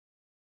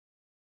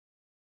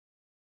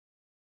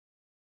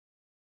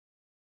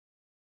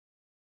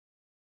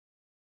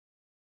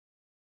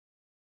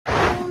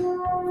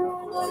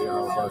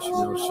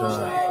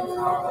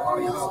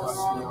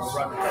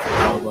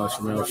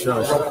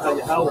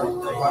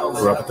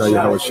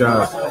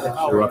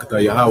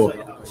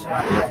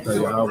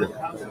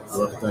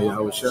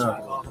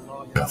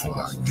Therefore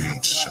thy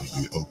gates shall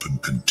be open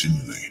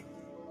continually.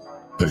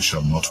 They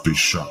shall not be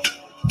shut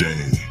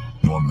day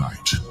nor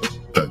night,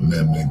 that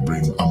men may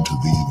bring unto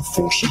thee the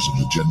forces of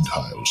the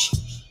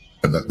Gentiles,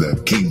 and that their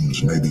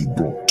kings may be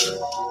brought.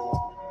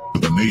 For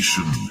the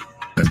nation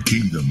and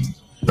kingdom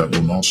that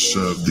will not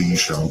serve thee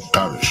shall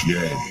perish,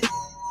 yea,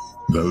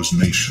 those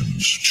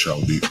nations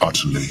shall be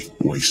utterly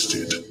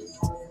wasted.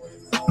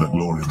 The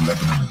glory of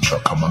Lebanon shall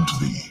come unto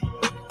thee,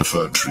 the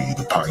fir tree,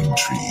 the pine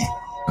tree,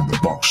 and the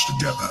box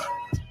together,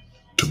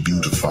 to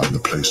beautify the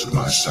place of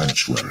my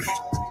sanctuary.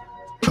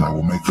 And I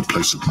will make the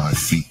place of my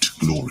feet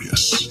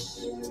glorious.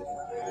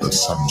 The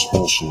sons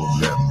also of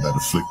them that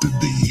afflicted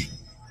thee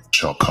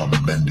shall come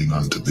bending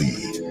unto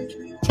thee,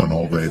 and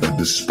all they that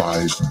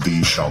despised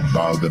thee shall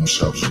bow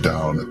themselves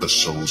down at the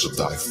soles of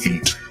thy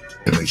feet,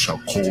 and they shall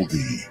call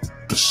thee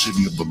the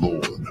city of the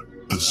Lord,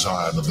 the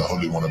Zion of the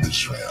Holy One of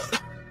Israel.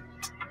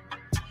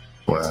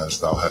 Whereas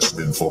thou hast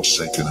been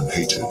forsaken and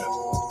hated,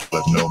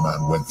 let no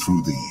man went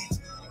through thee.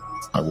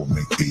 I will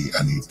make thee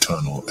an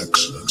eternal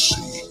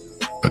excellency,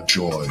 a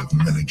joy of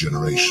many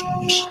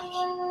generations.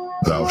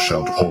 Thou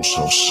shalt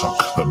also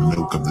suck the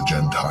milk of the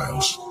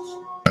Gentiles,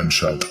 and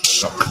shalt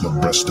suck the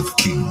breast of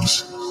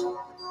kings.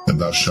 And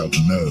thou shalt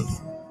know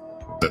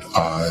that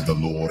I, the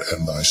Lord,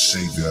 am thy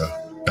Saviour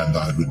and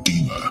thy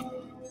Redeemer,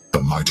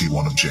 the mighty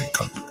one of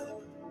Jacob.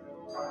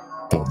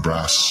 For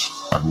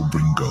brass I will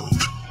bring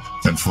gold,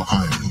 and for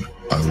iron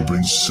I will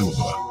bring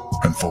silver,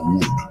 and for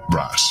wood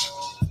brass,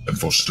 and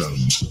for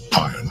stones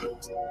iron.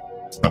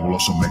 I will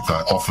also make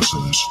thy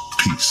officers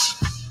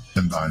peace,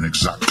 and thine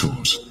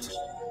exactors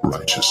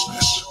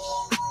righteousness.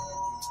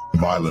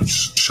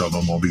 Violence shall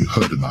no more be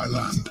heard in thy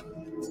land,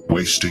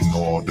 wasting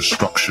nor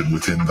destruction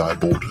within thy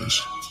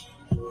borders.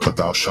 But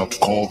thou shalt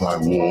call thy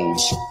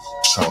walls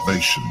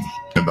salvation,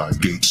 and thy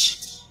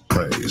gates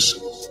praise.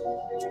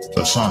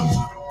 The sun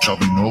shall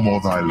be no more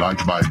thy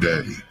light by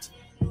day,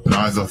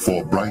 neither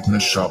for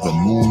brightness shall the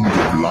moon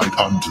give light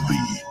unto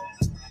thee.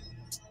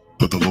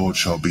 But the Lord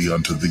shall be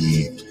unto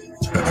thee an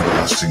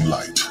everlasting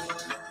light,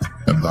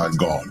 and thy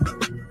God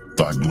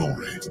thy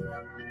glory.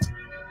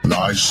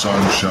 Thy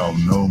sun shall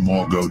no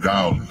more go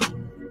down,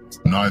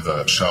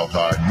 neither shall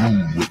thy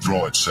moon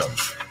withdraw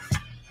itself.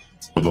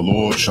 For the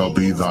Lord shall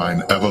be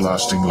thine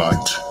everlasting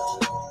light,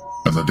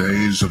 and the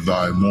days of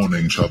thy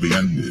mourning shall be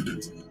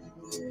ended.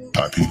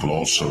 Thy people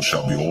also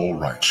shall be all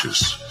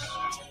righteous.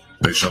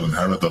 They shall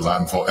inherit the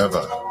land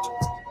forever,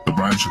 the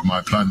branch of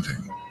my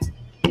planting,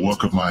 the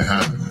work of my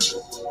hands,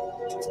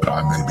 that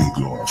I may be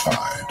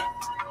glorified.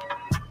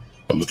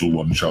 A little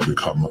one shall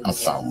become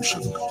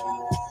 1,000,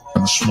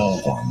 and a small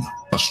one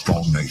a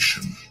strong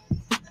nation.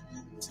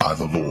 I,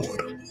 the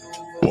Lord,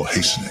 will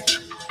hasten it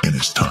in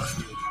his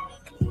time.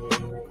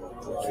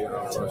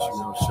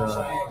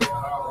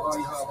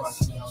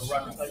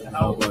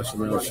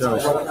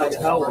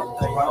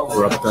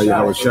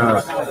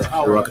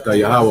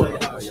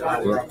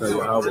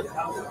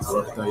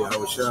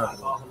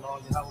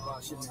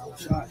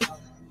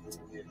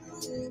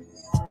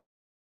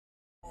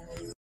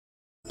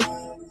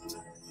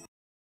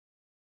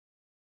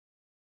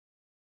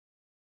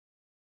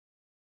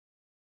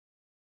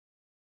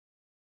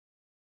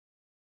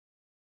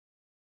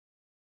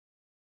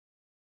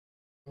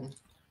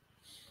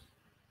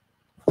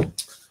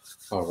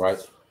 All right,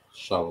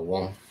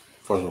 Shalom.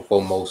 First and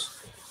foremost,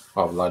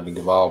 I would like to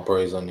give all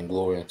praise and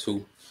glory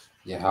unto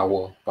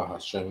Yahweh,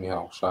 Bahashem,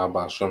 Yahushua,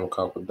 Bahashem,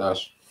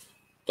 Kakadash.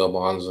 Double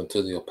honors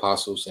unto the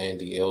apostles and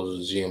the elders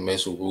of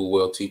GMS who rule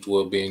well, teach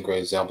well, being great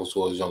examples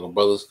to his younger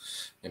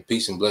brothers. And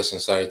peace and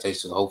blessings,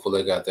 salutations to the hopeful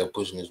they got there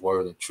pushing his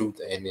word in truth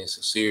and in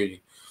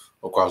sincerity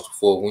across the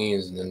four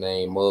winds in the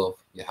name of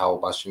Yahweh,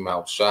 Bahashem,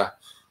 Yahushua.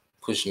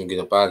 Pushing to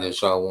get up out of here,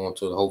 Shalom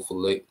to the hopeful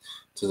late,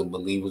 to the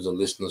believers, the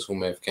listeners who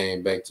may have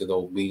came back to the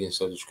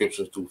obedience of the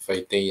scriptures through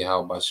faith in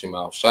Yahweh Bashim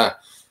Al-Shai.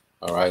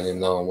 All right, and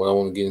what I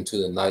want to get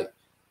into tonight,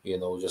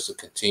 just a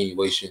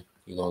continuation,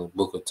 the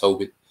book of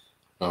Tobit.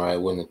 All right,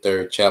 we're in the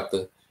 3rd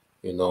chapter.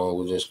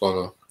 We're just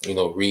gonna,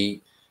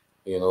 read,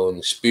 in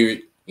the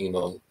spirit, and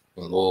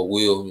Lord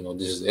will,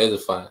 this is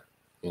edifying,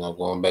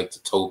 going back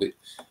to Tobit,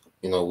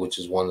 which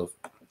is one of,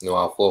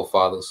 our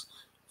forefathers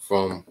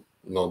from,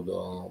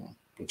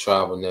 the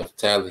tribe of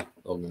Naphtali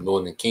of the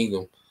Northern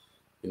Kingdom.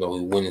 He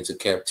went into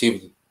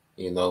captivity,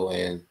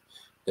 and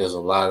there's a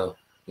lot of,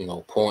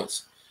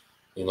 points,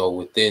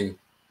 within,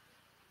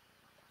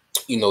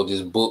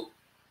 this book,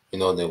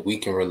 that we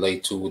can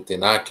relate to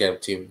within our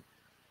captivity,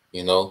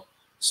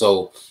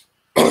 So,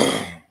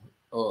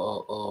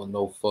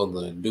 no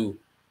further ado,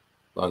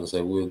 like I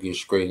said, we'll get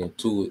straight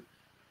into it.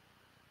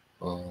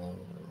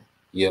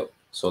 Yep.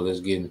 So let's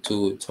get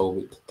into it.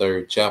 Tobit, the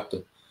 3rd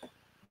chapter.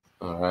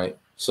 All right.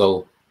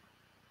 So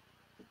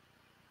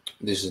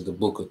this is the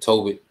book of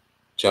Tobit,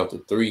 chapter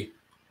 3,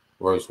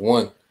 verse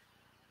 1.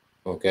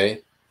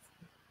 Okay.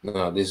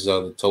 Now this is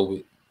other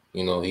Tobit.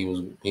 He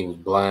was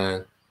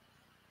blind.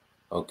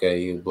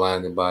 Okay, he was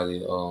blinded by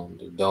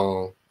the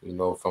dung,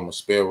 from a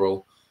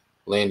sparrow,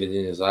 landed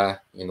in his eye.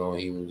 He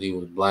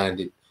was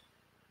blinded.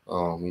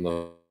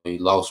 He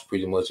lost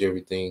pretty much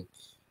everything.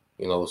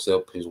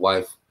 Except his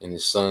wife and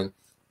his son.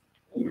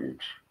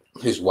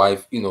 His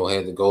wife,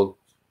 had to go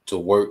to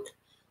work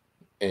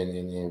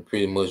and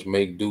pretty much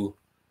make do,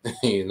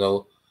 you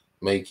know,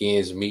 make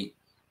ends meet.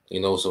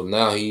 So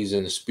now he's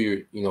in the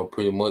spirit,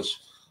 pretty much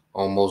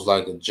almost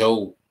like a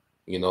Job.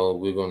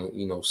 We're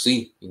gonna,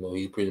 see,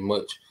 he's pretty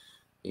much,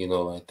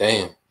 like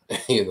damn,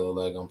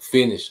 like I'm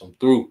finished, I'm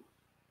through.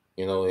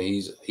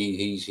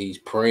 He's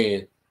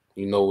praying,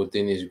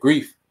 within his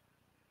grief,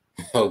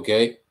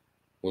 okay,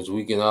 which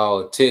we can all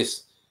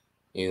attest,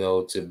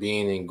 to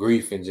being in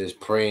grief and just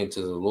praying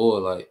to the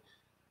Lord, like,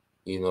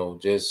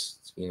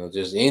 just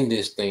end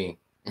this thing,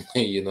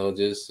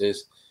 just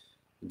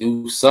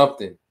do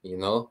something,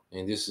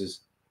 and this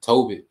is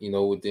Tobit,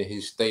 within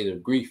his state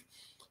of grief.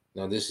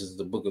 Now, this is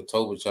the book of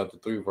Tobit, chapter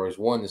 3, verse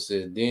 1. It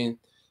says, Then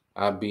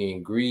I,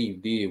 being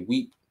grieved, did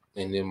weep,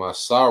 and in my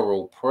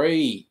sorrow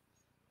prayed.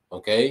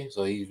 Okay,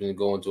 so he's been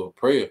going to a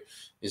prayer.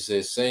 It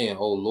says, saying,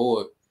 O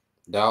Lord,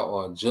 thou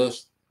art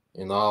just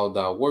in all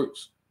thy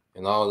works,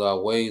 and all thy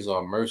ways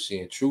are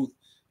mercy and truth,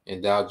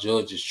 and thou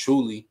judgest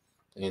truly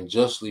and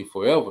justly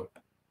forever.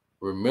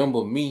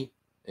 Remember me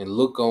and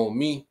look on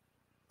me,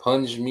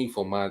 punish me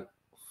for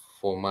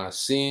my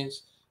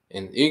sins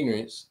and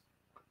ignorance,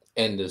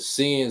 and the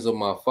sins of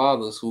my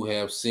fathers who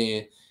have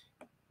sinned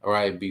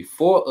right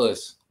before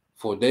us,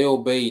 for they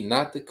obeyed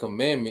not the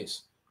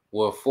commandments,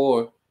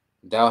 wherefore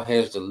thou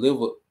hast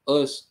delivered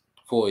us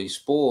for a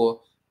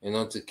spoil, and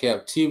unto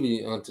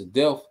captivity, unto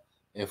death,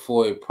 and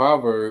for a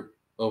proverb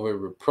of a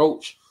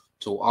reproach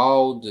to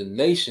all the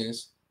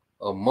nations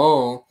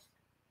among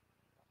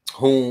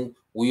whom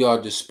we are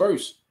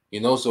dispersed.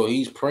 So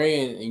he's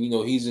praying,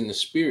 and he's in the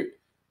spirit.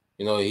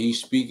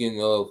 He's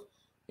speaking of,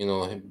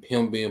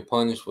 him being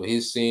punished for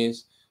his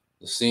sins,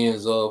 the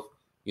sins of,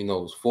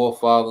 his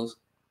forefathers.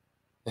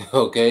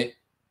 Okay,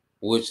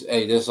 which,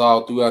 hey, that's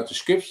all throughout the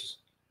scriptures.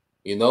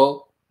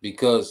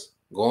 Because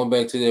going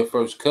back to that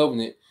first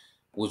covenant,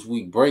 which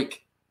we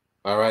break,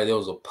 all right, there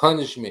was a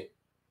punishment,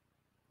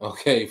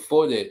 okay,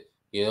 for that.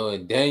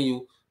 And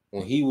Daniel,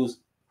 when he was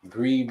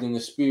grieved in the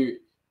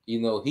spirit,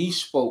 he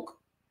spoke,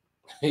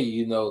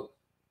 you know,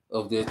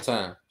 of their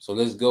time. So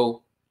let's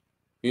go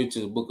here to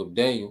the book of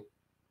Daniel.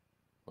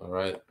 All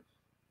right.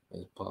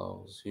 Let's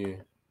pause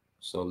here.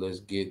 So let's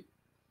get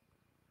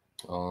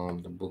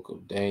the book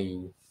of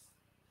Daniel,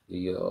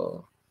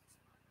 the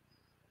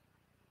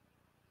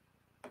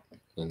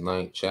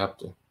ninth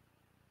chapter.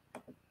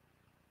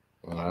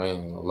 All right.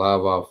 And a lot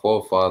of our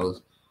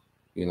forefathers,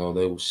 they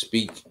would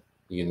speak,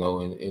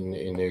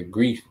 in their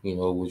grief,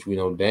 which we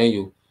know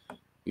Daniel,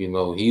 he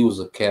was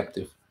a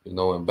captive,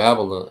 in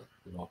Babylon.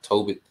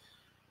 Tobit,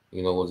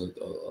 was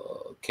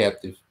a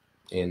captive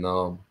in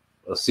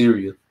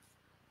Assyria.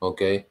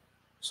 Okay,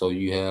 so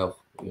you have,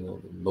 the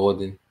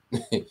northern,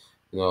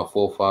 our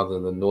forefather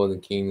of the northern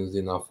kingdoms,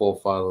 and our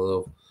forefather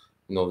of,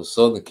 the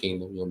southern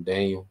kingdom,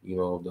 Daniel,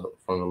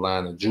 from the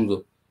line of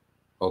Judah.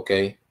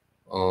 Okay,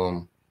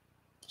 um,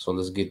 so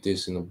let's get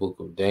this in the book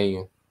of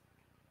Daniel.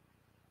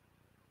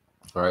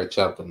 All right,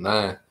 chapter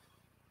 9.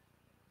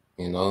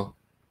 You know,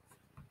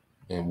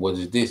 and what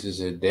is this? Is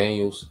it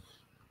Daniel's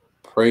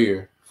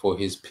prayer for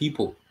his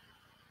people?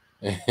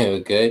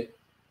 Okay,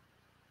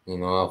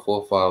 our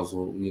forefathers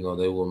will,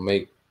 they will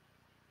make,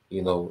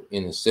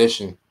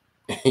 intercession,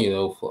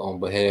 on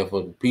behalf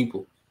of the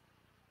people.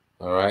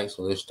 All right,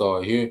 so let's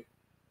start here.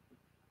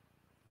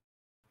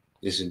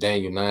 This is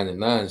Daniel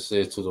 9:9. It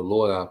says, To the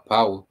Lord our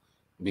power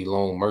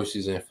belong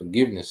mercies and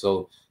forgiveness.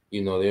 So,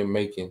 they're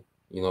making,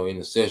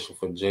 intercession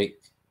for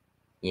Jake,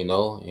 and,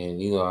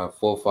 our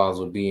forefathers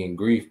would be in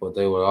grief, but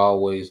they would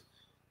always,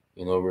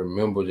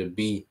 remember to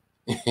be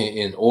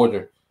in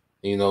order,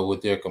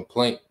 with their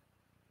complaint,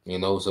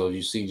 So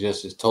you see,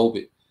 just as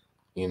Tobit,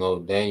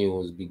 Daniel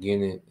was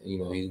beginning,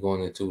 he's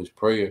going into his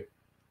prayer,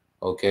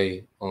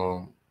 okay,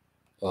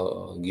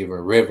 giving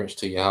reverence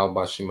to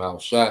Yahweh Shema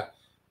Shai.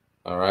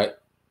 All right.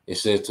 It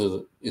said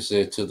to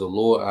the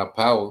Lord our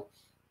power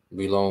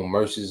belong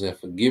mercies and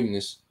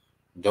forgiveness,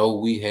 though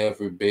we have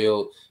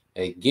rebelled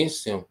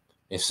against him.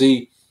 And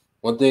see,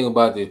 one thing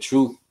about the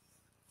truth,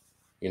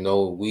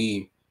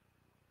 we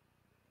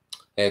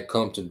had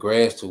come to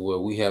grasp to where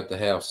we have to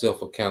have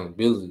self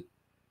accountability.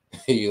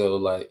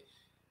 Like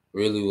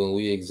really when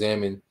we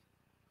examine,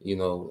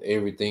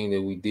 everything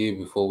that we did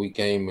before we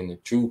came in the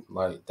truth,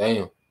 like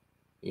damn,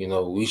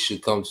 we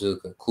should come to the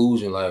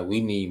conclusion like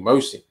we need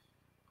mercy,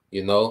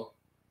 you know,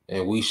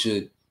 and we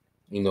should,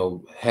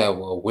 have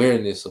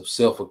awareness of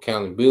self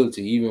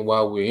accountability even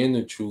while we're in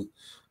the truth.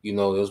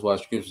 That's why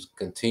scriptures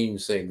continue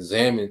to say,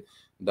 examine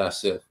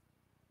thyself,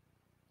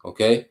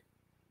 okay?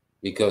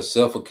 Because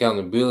self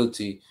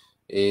accountability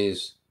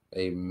is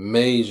a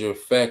major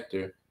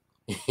factor,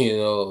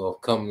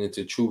 of coming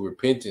into true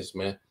repentance,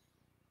 man.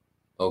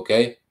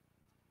 Okay?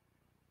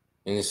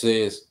 And it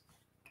says,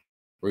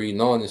 reading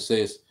on, it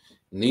says,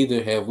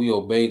 Neither have we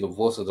obeyed the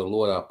voice of the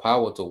Lord our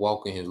power to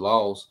walk in his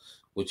laws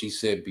which he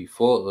set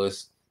before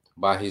us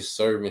by his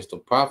servants, the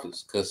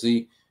prophets. Because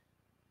see,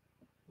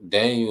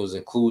 Daniel is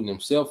including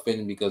himself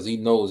in it because he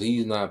knows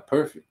he's not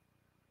perfect.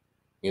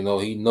 He know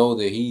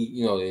that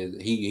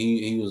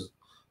he was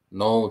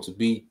known to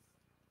be.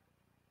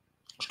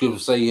 Scripture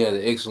say he had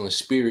an excellent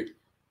spirit,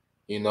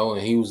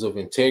 and he was of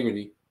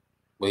integrity,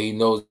 but he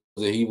knows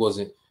that he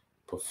wasn't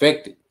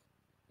perfected,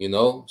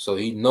 so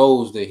he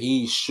knows that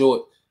he's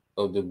short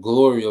of the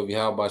glory of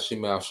Yahweh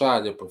Shem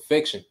Shai, the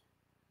perfection.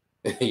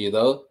 you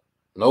know,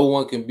 no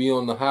one can be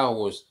on the high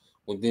horse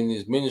within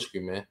this ministry,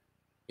 man.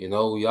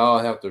 We all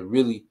have to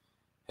really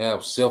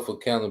have self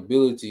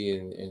accountability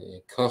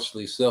and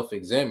constantly self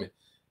examine.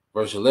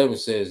 Verse 11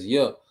 says,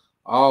 yeah,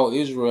 all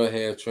Israel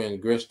have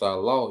transgressed thy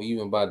law,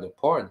 even by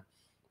departing,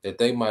 that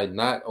they might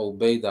not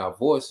obey thy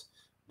voice.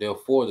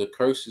 Therefore, the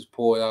curse is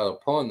poured out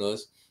upon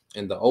us,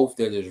 and the oath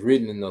that is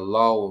written in the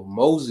law of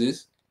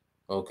Moses.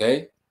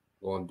 Okay,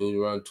 going to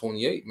Deuteronomy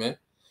 28, man.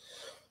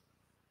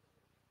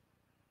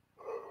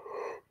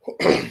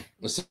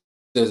 It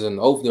says an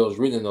oath that was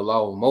written in the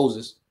law of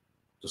Moses,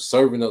 the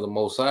servant of the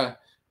Most High,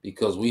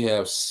 because we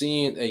have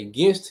sinned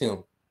against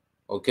him.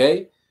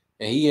 Okay,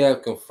 and he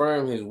have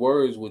confirmed his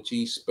words which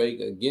he spake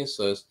against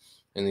us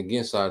and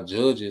against our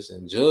judges,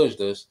 and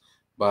judged us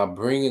by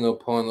bringing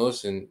upon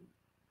us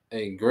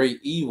a great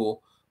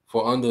evil.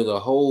 For under the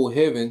whole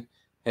heaven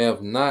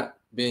have not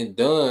been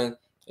done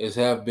as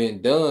have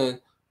been done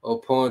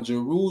upon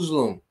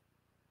Jerusalem.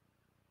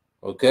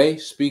 Okay,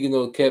 speaking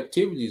of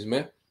captivities,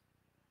 man.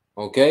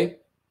 Okay,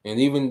 and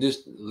even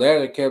this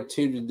latter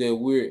captivity that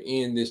we're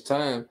in this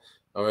time,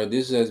 all right,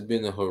 this has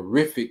been a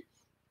horrific,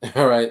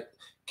 all right,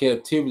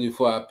 captivity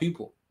for our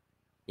people,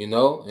 and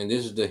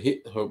this is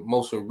the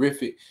most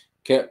horrific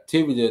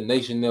captivity a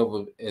nation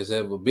ever has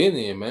ever been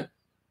in, man.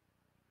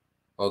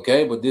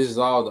 Okay, but this is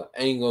all the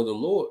anger of the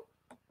Lord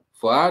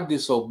for our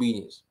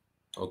disobedience.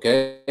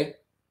 Okay,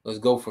 let's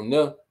go from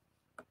there.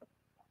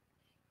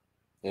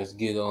 Let's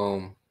get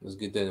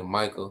that in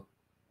Micah,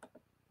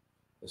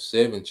 the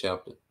 7th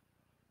chapter,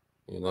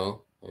 and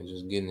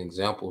just getting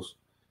examples,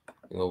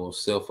 of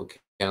self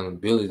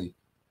accountability.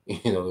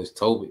 It's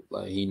Tobit.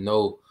 Like he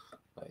know,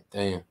 like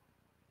damn,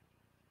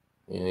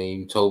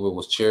 even Tobit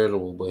was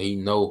charitable, but he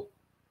know,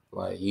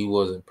 like he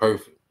wasn't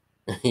perfect.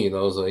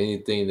 So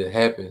anything that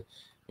happened,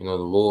 the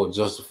Lord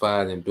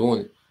justified in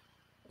doing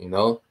it.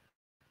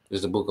 This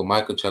is the book of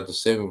Micah, chapter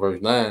 7,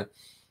 verse 9.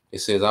 It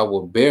says, I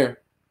will bear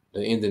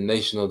the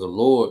indignation of the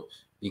Lord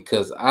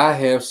because I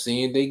have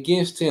sinned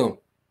against him.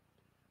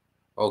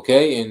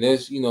 Okay, and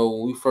that's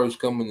when we first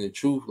come in the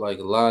truth, like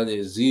a lot of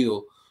that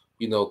zeal,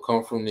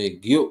 come from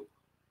that guilt,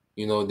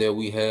 that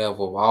we have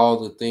of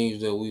all the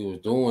things that we was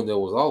doing that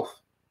was off.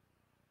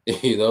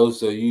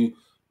 So you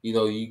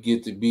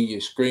get to be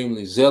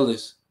extremely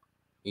zealous,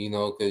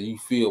 because you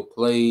feel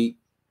played,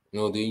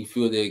 then you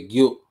feel that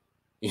guilt,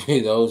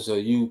 so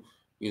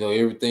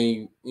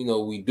everything,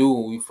 we do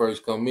when we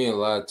first come in, a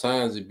lot of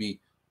times it be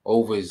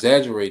over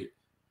exaggerated,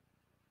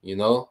 you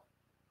know.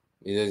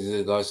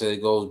 Like I said,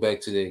 it goes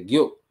back to that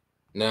guilt.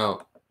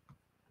 Now,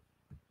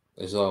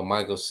 it's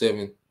Micah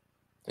 7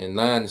 and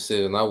 9, it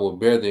says, and I will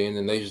bear the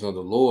indignation of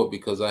the Lord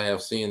because I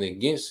have sinned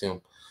against him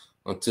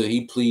until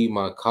he plead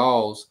my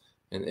cause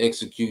and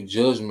execute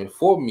judgment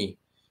for me.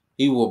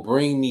 He will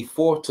bring me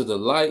forth to the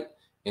light,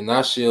 and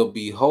I shall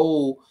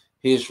behold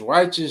his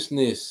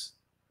righteousness.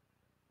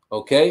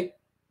 Okay?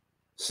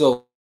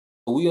 So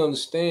we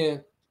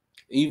understand,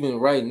 even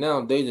right now,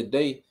 day to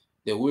day,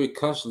 that we're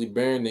constantly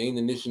bearing the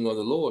indignation of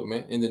the Lord,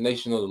 man.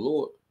 Indignation of the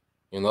Lord.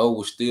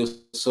 We're still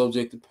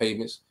subject to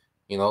payments.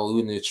 We're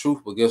in the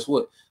truth, but guess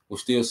what? We're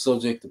still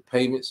subject to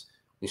payments.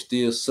 We're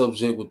still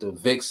subject with the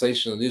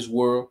vexation of this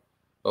world.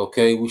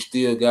 Okay, we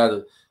still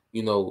gotta,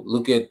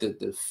 look at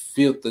the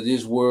filth of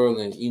this world,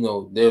 and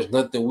there's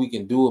nothing we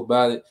can do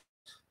about it.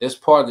 That's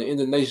part of the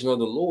indignation of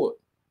the Lord.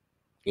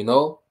 You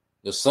know,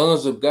 the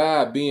sons of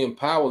God being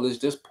powerless,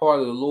 that's part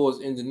of the Lord's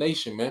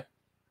indignation, man.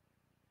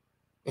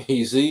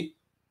 You see?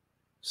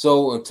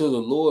 So until the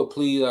Lord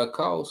plead our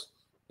cause,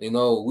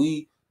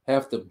 we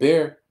have to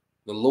bear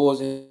the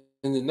Lord's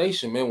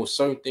indignation, man, when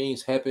certain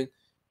things happen,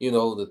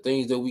 the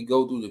things that we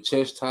go through, the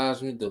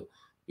chastisement,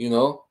 you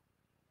know,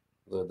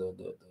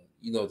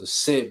 the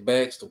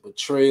setbacks, the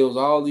betrayals,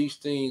 all these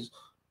things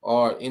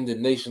are in the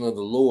nation of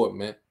the Lord,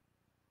 man.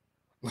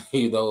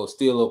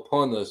 Still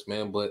upon us,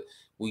 man. But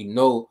we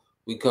know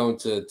we come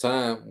to a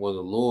time where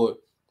the Lord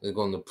is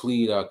going to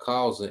plead our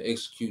cause and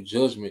execute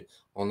judgment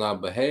on our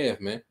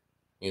behalf, man.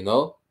 You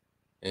know,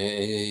 and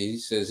he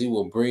says he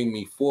will bring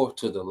me forth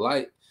to the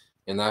light,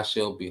 and I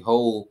shall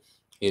behold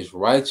his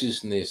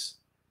righteousness.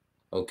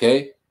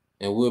 Okay,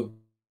 and we're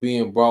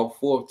being brought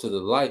forth to the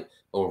light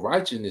of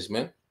righteousness,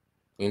 man.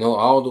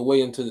 All the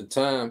way into the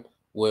time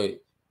where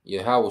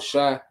Yahweh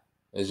Shai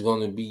is going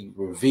to be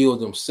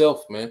revealed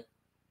himself, man.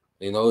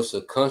 It's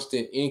a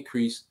constant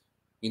increase,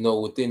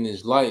 within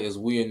this light as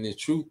we're in the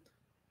truth,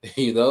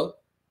 you know,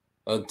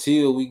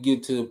 until we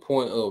get to the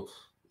point of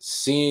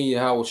seeing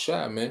Yahweh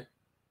Shai, man.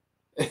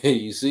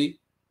 You see?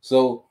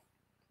 So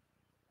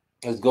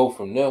let's go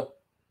from there.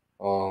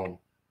 Um,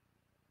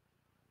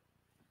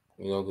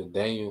 because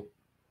Daniel,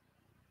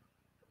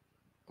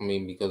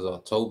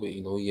 because Tobit,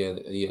 he had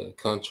a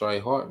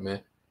contrite heart,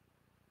 man.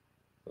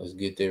 Let's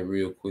get there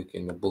real quick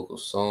in the book of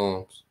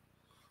Psalms.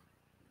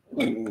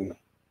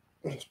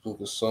 This book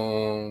of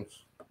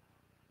Psalms.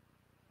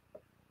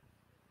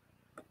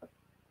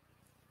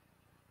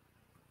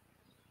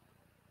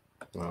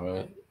 All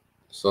right.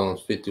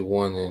 Psalms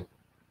 51 and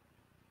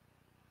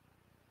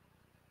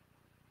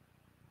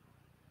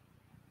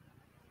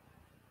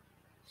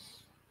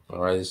all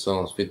right,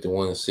 Psalms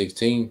 51 and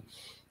 16.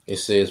 It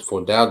says,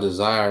 "For thou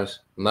desires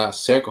not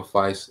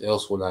sacrifice,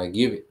 else would I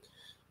give it.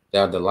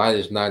 Thou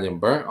delightest not in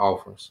burnt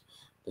offerings.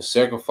 The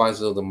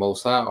sacrifices of the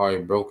Most High are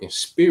a broken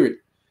spirit,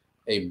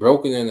 a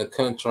broken and a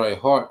contrite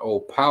heart, O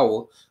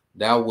power,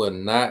 thou wilt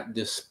not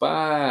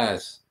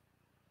despise."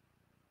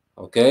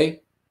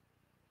 Okay?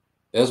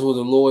 That's what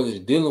the Lord is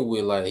dealing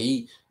with. Like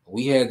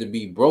we had to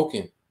be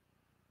broken.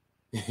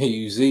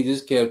 You see,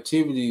 this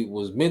captivity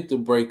was meant to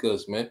break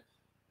us, man.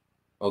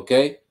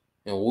 Okay?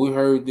 And we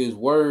heard this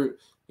word,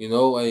 we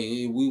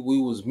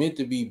was meant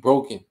to be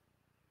broken.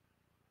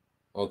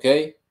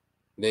 Okay?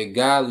 That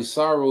godly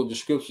sorrow the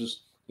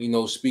scriptures,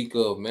 speak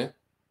of, man.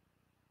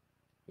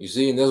 You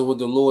see, and that's what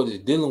the Lord is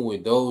dealing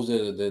with. Those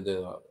that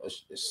are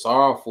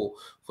sorrowful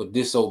for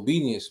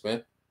disobedience,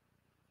 man.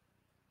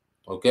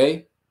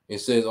 Okay? It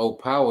says, "Oh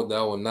power,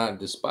 thou will not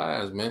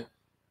despise," man.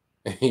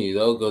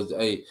 Because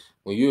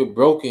when you're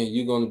broken,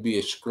 you're gonna be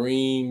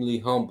extremely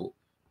humble,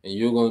 and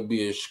you're gonna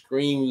be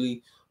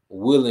extremely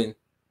willing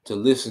to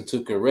listen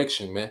to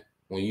correction, man.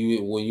 When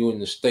you're in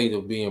the state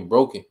of being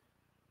broken,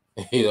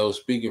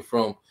 speaking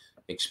from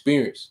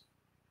experience.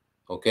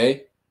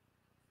 Okay,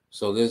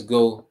 so let's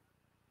go.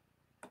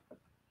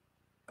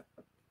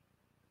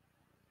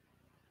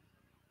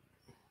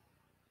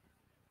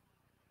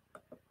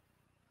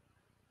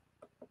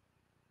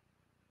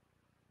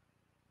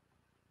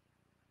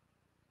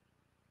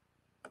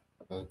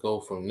 Let's go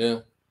from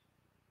there.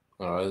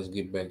 All right, let's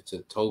get back to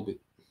Tobit.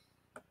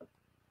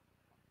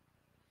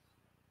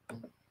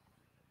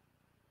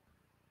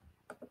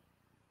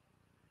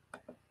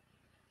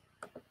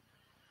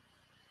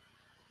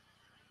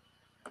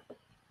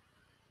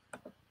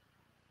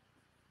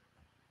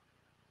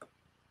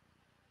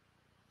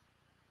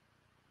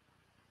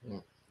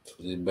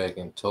 This is back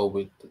in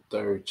Tobit, the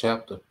 3rd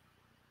chapter,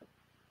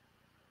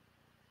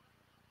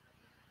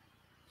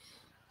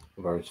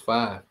 verse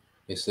 5.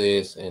 It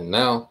says, "And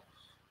now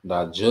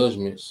thy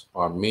judgments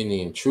are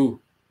many and true.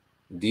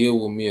 Deal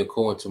with me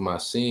according to my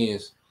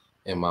sins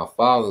and my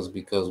fathers,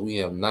 because we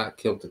have not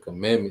kept the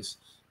commandments,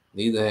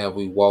 neither have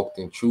we walked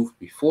in truth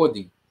before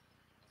thee.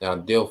 Now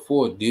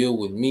therefore deal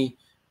with me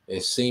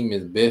as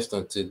seemeth best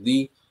unto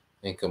thee,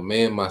 and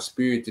command my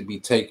spirit to be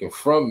taken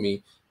from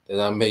me,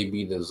 that I may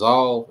be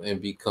dissolved and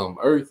become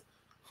earth,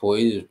 for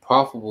it is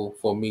profitable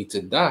for me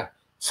to die."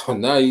 So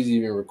now he's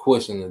even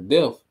requesting the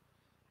death.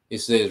 It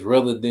says,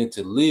 "Rather than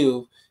to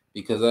live,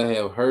 because I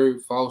have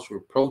heard false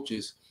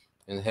reproaches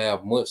and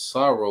have much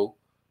sorrow.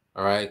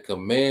 All right,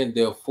 command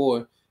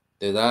therefore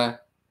that I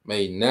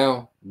may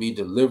now be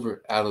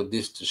delivered out of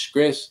this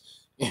distress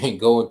and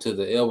go into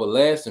the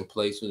everlasting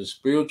place of the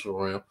spiritual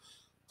realm.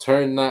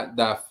 Turn not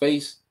thy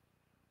face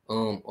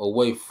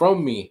away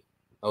from me."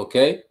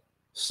 Okay,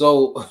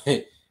 so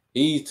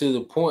he's to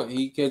the point.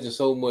 He catching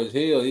so much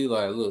hell. He's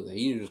like, look,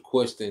 he's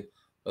requesting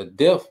a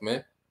death,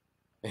 man.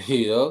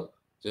 You know,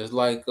 just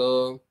like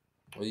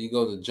when you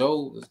go to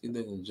Job, let's get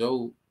that in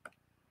Job.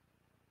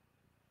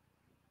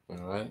 All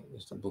right,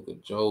 it's the book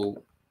of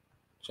Job,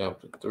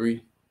 chapter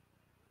 3.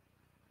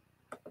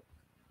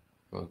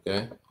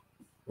 Okay,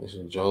 this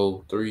is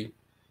Job 3,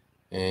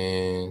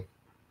 and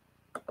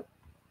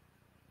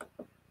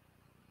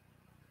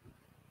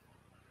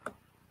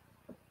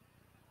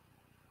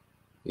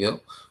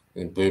yep,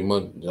 and pretty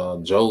much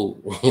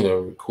Job,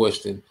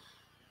 requesting,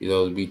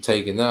 to be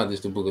taken out. This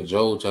is the book of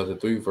Job, chapter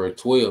 3, verse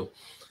 12.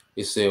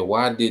 It said,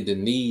 "Why did the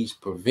knees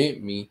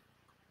prevent me,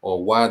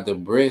 or why the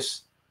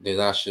breast that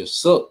I should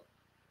suck?"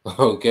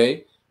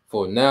 Okay,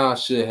 "For now I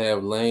should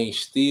have lain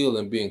still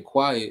and been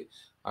quiet.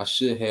 I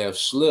should have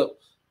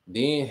slept,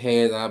 then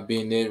had I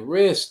been at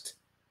rest."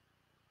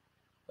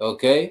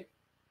 Okay,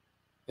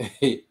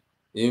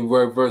 in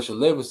verse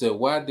 11 said,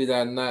 "Why did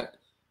I not?"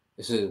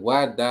 It says,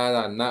 "Why died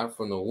I not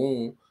from the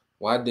womb?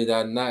 Why did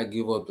I not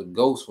give up the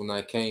ghost when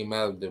I came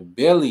out of the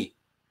belly?"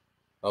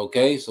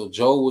 Okay, so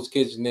Job was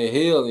catching that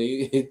hell, and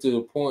he to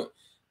the point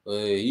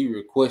he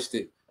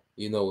requested,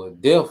 a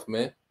death,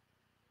 man.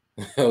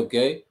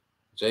 Okay,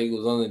 Jake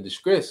was under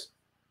distress.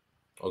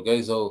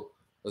 Okay, so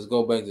let's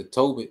go back to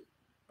Tobit.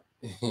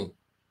 Yeah,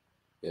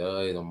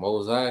 hey, the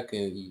Mosai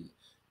can,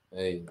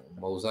 hey,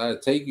 Mosai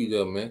take you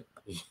there, man.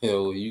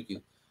 You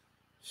can.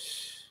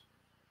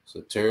 It's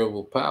a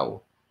terrible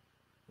power.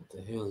 What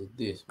the hell is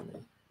this,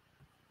 man?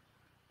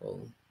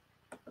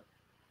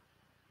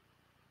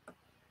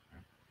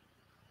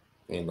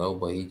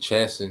 But he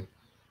chasing,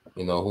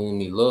 whom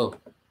he loved.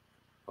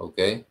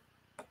 Okay,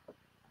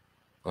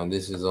 and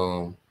this is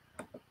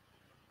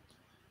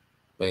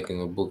back in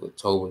the book of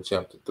Tobit,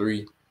 chapter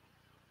 3,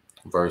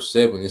 verse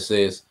 7. It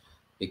says,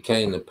 "It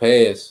came to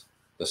pass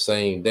the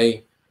same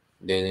day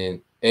that in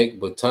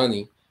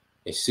Ecbatani,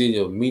 a city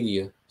of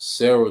Media,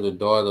 Sarah, the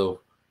daughter of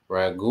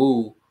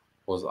Ragul,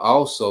 was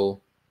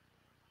also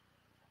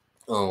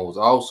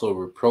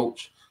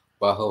reproached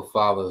by her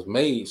father's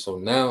maid. So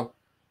now,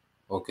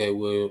 okay,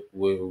 we're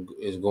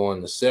is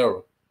going to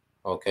Sarah.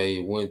 Okay,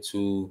 it went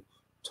to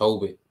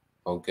Tobit.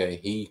 Okay,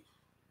 he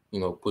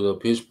put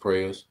up his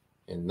prayers,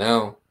 and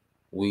now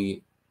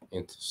we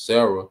into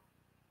Sarah.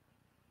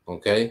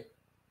 Okay,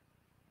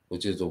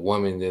 which is the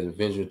woman that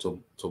eventually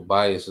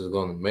Tobias is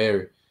going to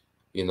marry.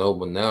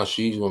 But now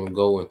she's going to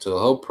go into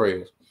her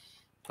prayers.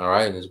 All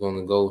right, and it's going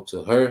to go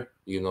to her.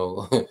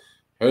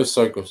 Her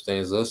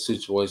circumstance, her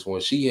situation,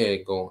 what she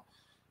had going.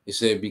 It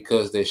said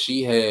because that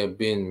she had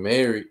been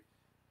married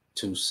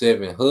to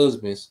 7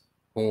 husbands,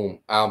 whom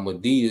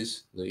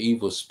Almadeus, the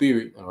evil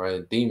spirit, all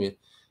right, demon,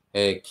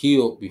 had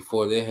killed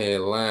before they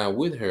had lined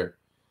with her.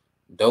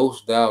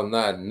 Dost thou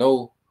not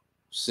know,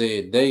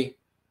 said they,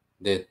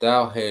 that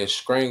thou hast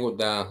strangled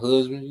thy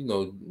husband?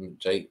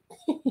 Jake,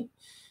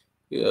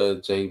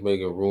 Jake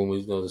making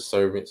rumors, the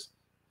servants.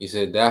 He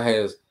said, thou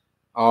hast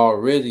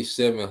already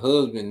 7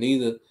 husbands,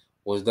 neither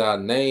was thy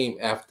name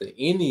after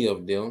any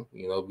of them,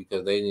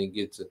 because they didn't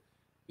get to,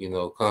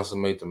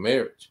 consummate the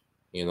marriage.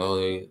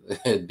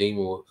 The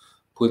demon will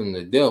put him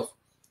to death.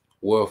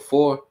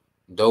 Wherefore,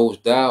 those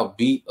thou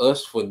beat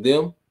us for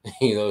them,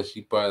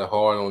 she probably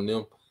hard on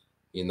them,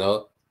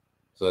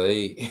 So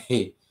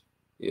they,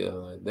 yeah,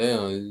 like,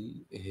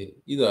 damn,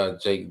 how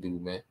Jake do,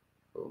 man.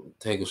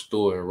 Take a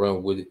story and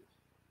run with it.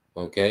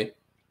 Okay.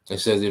 It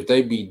says, if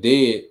they be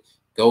dead,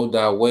 go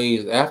thy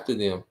ways after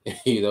them.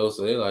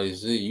 So they're like,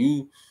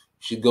 you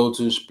should go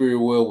to the spirit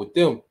world with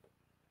them.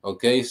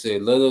 Okay.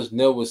 Said, let us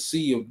never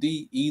see of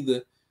thee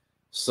either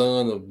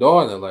son or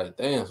daughter. Like,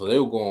 damn. So they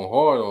were going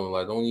hard on,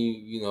 like, don't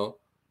you,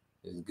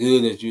 it's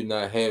good that you're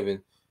not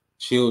having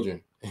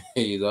children.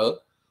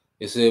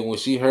 It said, when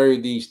she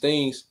heard these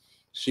things,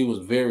 she was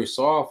very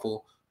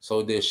sorrowful,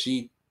 so that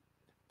she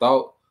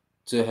thought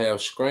to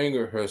have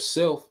strangled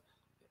herself.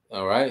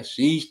 All right.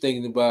 She's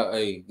thinking about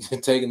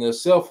taking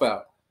herself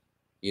out,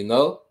 you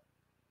know,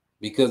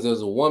 because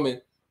as a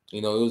woman,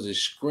 it was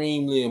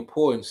extremely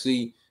important.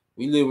 See,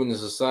 we live in a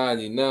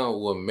society now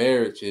where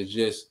marriage is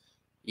just,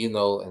 an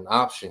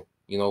option,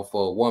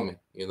 for a woman.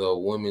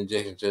 Women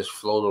just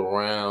float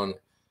around,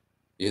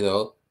 you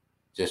know,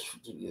 just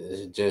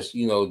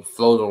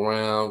float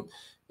around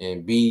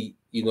and be,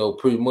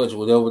 pretty much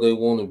whatever they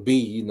want to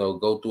be,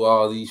 go through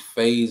all these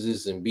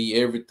phases and be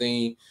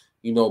everything,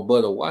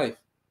 but a wife,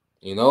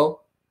 you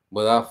know.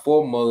 But our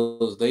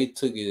foremothers, they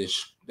took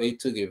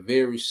it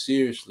very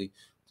seriously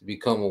to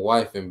become a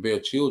wife and bear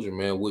children,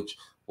 man, which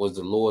was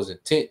the Lord's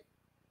intent.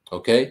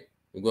 Okay,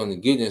 we're going to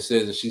get it. It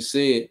says, and she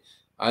said,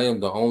 I am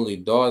the only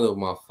daughter of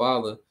my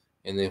father,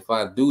 and if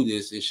I do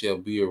this, it shall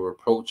be a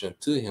reproach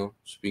unto him,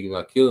 speaking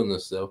about killing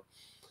herself,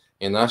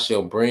 and I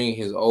shall bring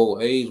his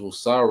old age with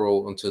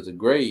sorrow unto the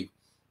grave.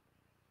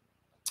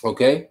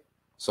 Okay,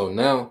 so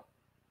now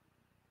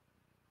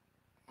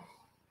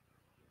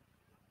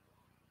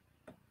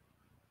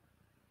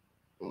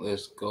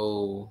let's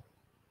go.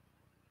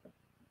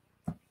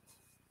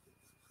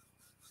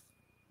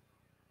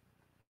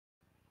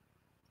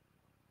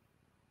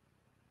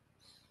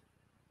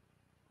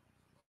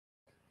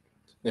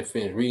 And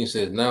finish reading.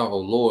 Says, now, O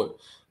Lord,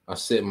 I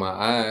set my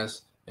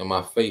eyes and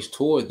my face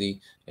toward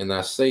thee, and I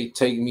say,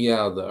 take me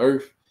out of the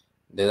earth,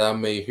 that I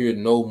may hear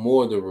no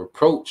more the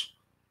reproach.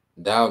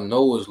 Thou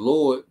knowest,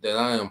 Lord, that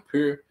I am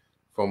pure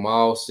from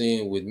all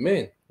sin with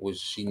men, which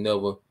she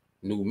never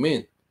knew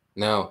men.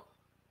 Now,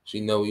 she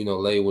never,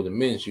 lay with the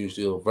men. She was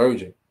still a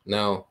virgin.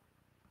 Now,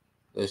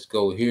 let's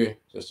go here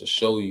just to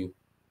show you,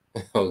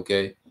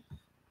 okay?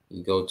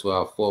 You go to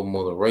our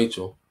foremother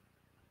Rachel.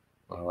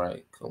 All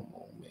right, come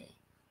on, man.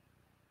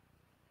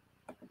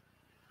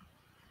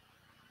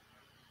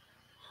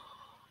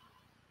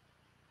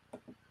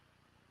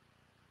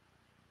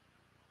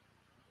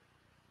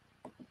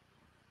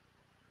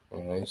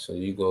 All right, so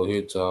you go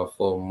here to our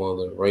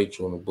foremother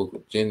Rachel in the book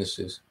of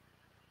Genesis,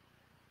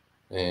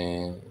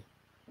 and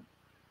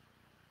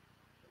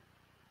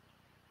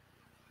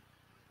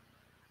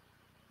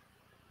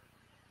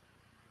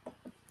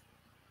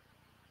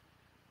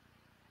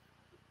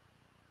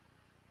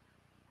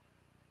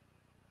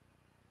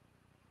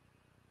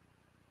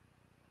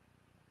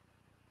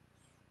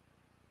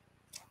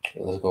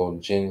let's go to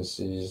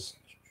Genesis.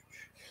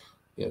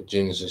 Yeah,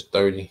 Genesis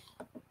 30.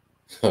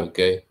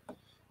 Okay.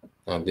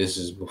 Now this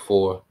is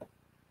before,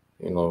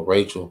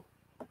 Rachel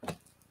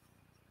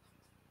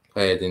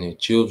had any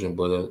children,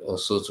 but her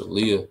sister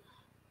Leah,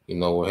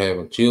 were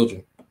having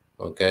children.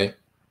 Okay.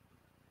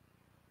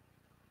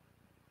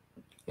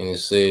 And it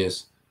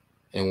says,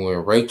 and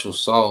when Rachel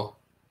saw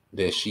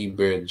that she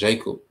bare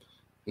Jacob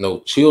no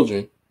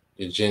children,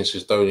 in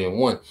Genesis 30 and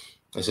 1,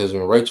 it says,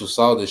 when Rachel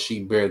saw that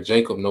she bare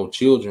Jacob no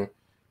children,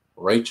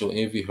 Rachel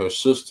envied her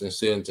sister and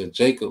said unto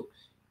Jacob,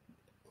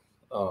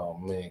 oh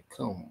man,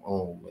 come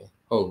on, man.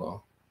 Hold on.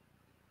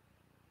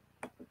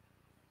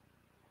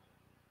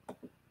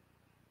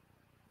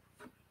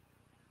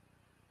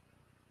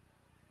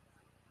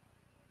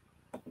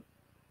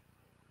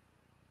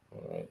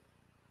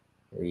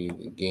 read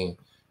it again.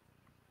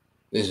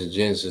 This is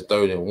Genesis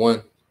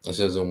 30:1. It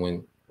says, and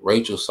when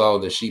Rachel saw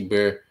that she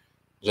bare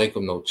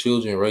Jacob no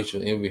children,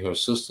 Rachel envied her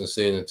sister and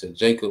said unto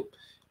Jacob,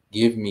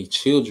 give me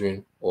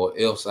children or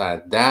else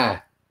I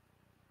die.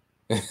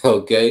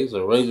 Okay,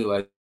 so Rachel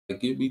like,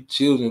 give me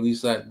children, at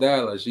least I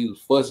die. Like she was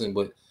fussing,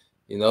 but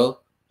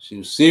she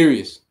was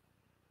serious.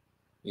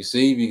 You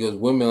see, because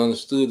women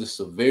understood the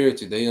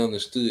severity, they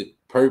understood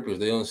purpose,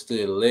 they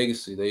understood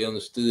legacy, they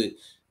understood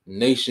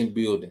nation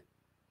building.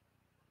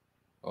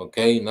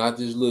 Okay, not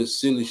this little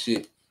silly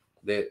shit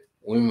that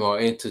women are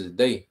into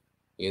today.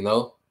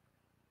 The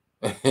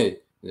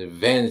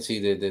vanity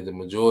that the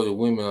majority of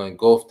women are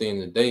engulfed in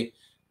today.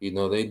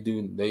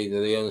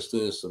 They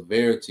understood the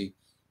severity,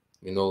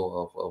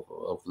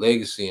 of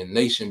legacy and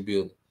nation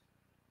building.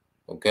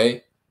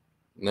 Okay,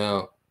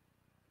 now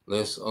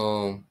let's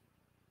go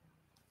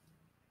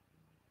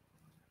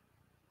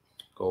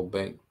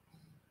back.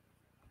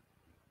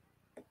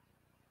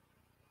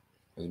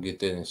 Let's get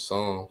that in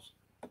Psalms.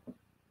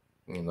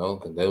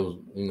 Because that was,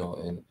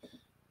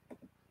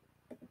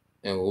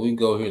 and when we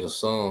go here to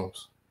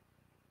Psalms,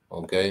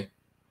 okay,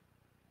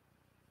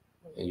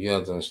 and you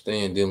have to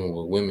understand dealing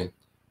with women,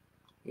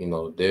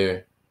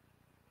 their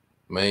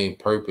main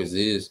purpose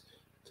is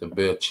to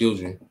bear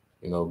children,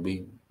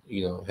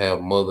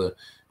 have mother,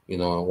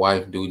 and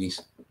wife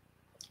duties,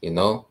 you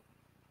know,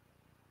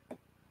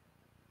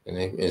 and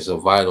it's a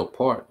vital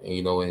part,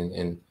 and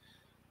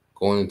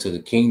going into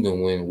the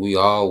kingdom when we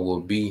all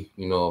will be,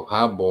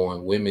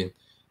 highborn women,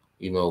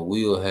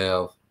 we'll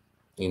have,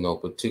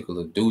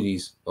 particular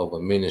duties of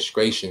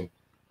administration,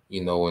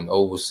 and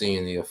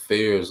overseeing the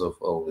affairs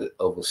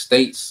of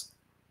estates,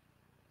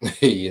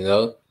 you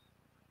know.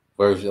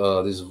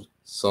 This is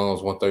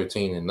Psalms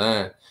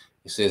 113:9.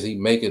 It says, He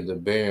maketh the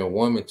barren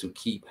woman to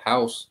keep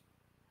house.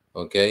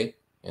 Okay.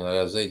 And like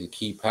I say, to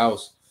keep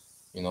house,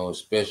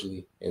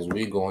 especially as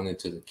we're going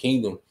into the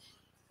kingdom,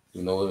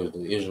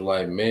 the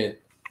Israelite men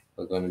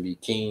are going to be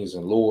kings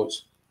and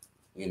lords,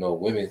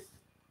 women,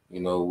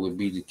 would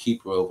be the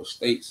keeper of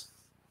estates,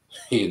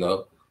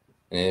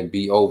 and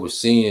be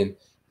overseeing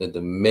the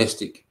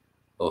domestic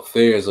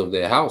affairs of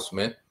their house,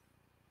 man.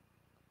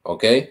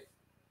 Okay.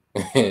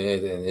 And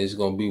it's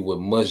going to be with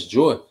much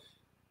joy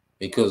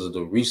because of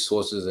the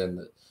resources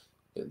and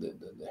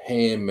the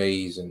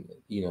handmaids and,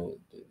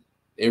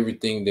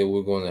 everything that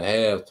we're going to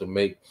have to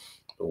make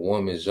the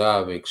woman's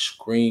job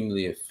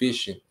extremely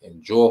efficient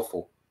and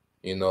joyful,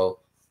 in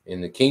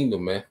the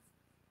kingdom, man.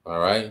 All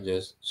right.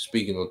 Just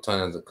speaking of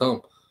times to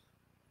come.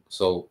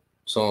 So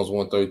Psalms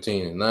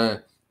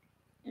 113:9,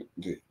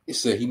 it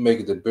said, He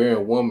maketh the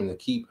barren woman to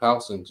keep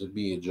house and to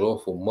be a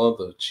joyful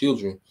mother of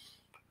children.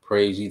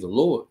 Praise ye the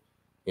Lord.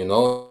 And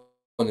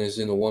it's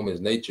in the woman's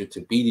nature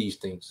to be these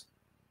things.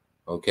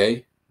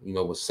 Okay.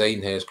 But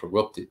Satan has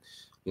corrupted,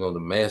 the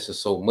masses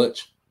so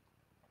much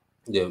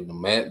that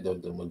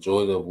the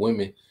majority of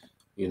women,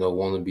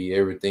 want to be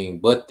everything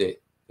but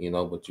that,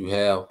 but you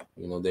have,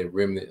 that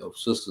remnant of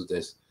sisters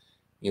that's,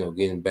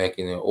 getting back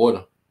in their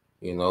order,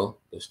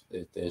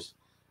 that's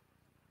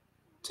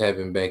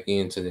tapping back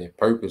into their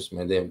purpose,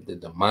 man,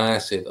 the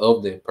mindset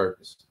of their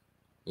purpose,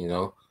 you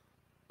know.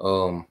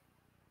 So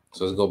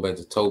let's go back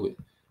to Tobit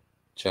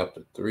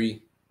chapter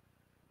 3.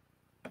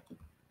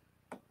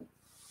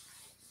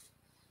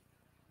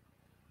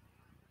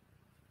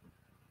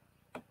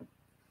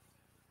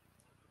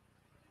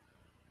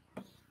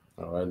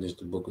 All right, this is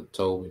the book of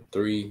Tobit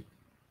 3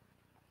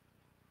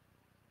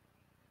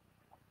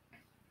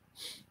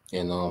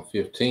 and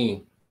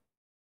 15.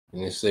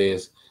 And it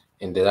says,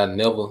 and that I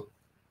never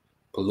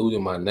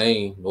polluted my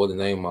name, nor the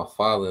name of my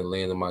father in the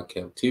land of my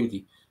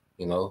captivity.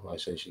 I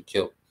say she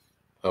kept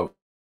her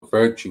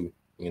virtue,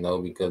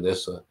 because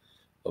that's a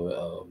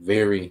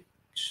very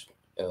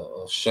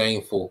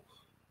shameful,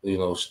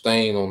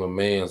 stain on a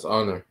man's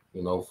honor,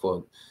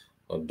 for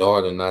a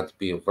daughter not to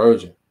be a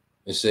virgin.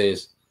 It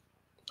says,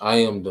 I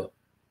am the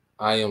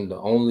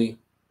only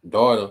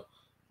daughter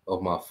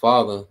of my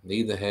father,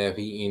 neither have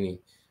he any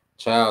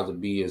child to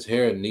be his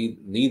heir,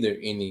 neither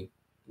any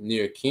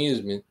near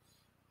kinsman,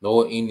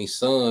 nor any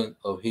son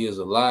of his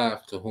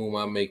alive to whom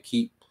I may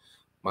keep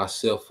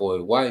myself for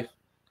a wife.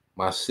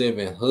 My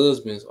 7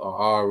 husbands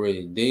are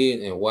already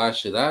dead, and why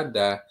should I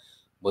die?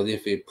 But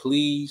if it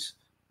please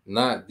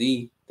not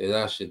thee that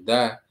I should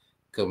die,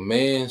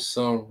 command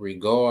some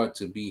regard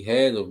to be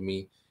had of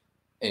me,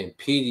 and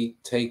pity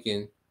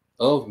taken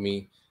of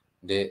me,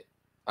 that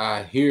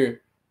I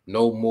hear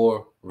no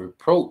more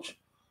reproach.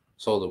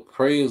 So the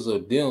prayers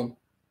of them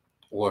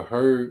were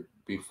heard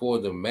before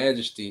the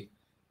majesty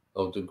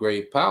of the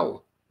great power.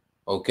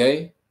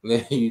 Okay?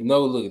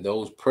 Look,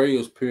 those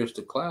prayers pierced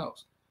the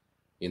clouds,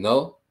 and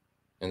the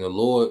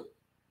Lord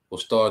will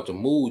start to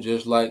move,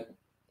 just like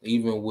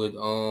even with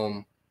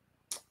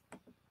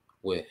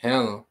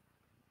Hannah.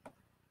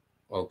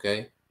 Okay?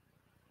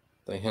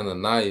 I think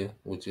Hananiah,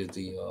 which is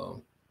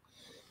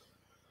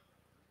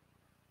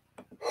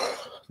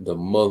the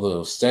mother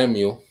of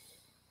Samuel,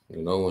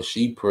 when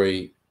she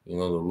prayed, the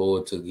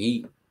Lord took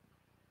heed,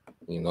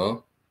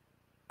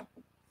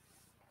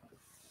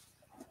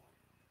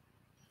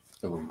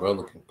 If a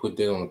brother can put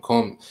that on the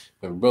comment,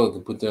 if a brother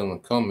can put that on the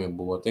comment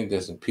board, I think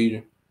that's in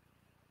Peter.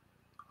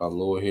 Our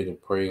Lord hear the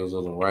prayers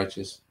of the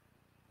righteous,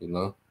 you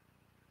know.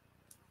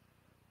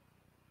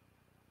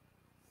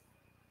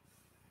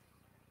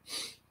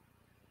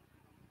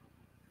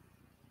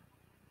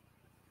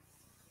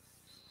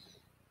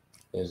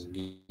 Let's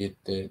get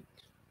that.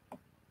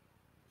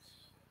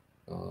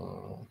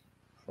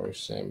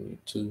 First Samuel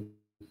 2.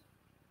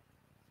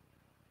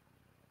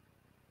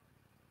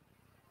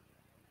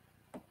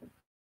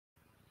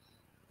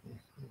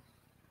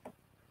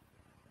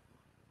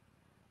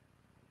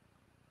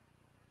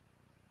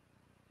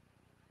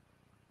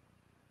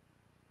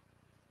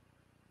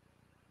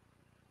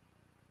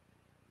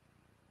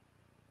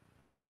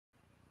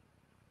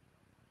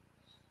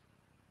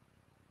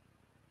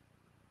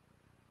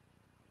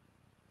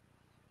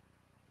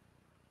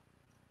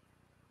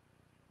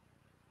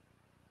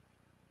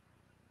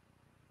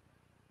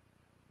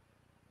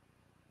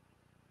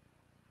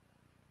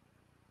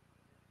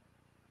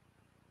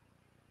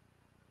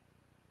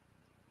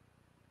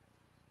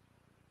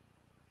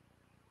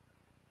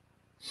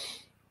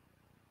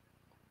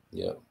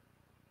 Yep.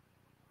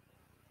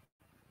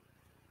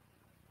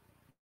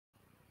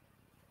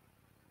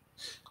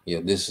 Yeah,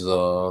 this is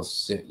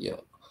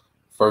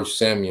First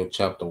Samuel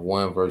chapter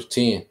 1, verse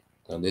 10.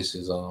 Now this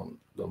is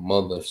the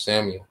mother of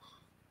Samuel.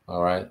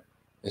 All right.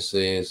 It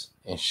says,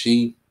 and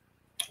she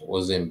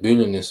was in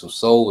bitterness of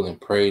soul and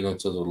prayed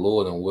unto the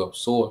Lord and wept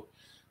sore.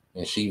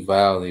 And she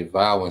vowed a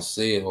vow and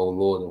said, O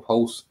Lord of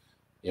hosts,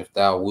 if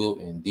thou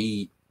wilt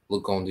indeed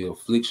look on the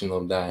affliction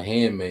of thy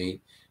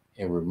handmaid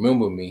and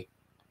remember me,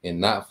 and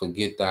not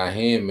forget thy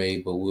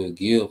handmaid, but will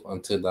give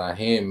unto thy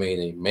handmaid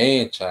a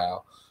man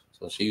child.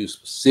 So she was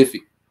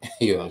specific.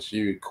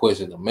 She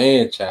requested a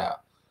man child,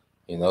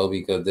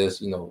 because that's,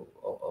 that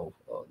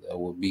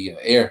would be an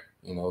heir,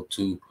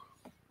 to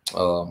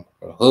her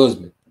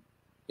husband,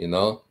 you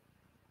know.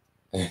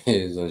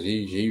 So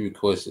she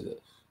requested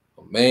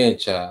a man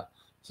child.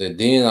 Said,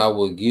 then I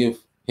will give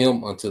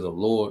him unto the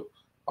Lord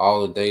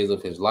all the days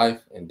of his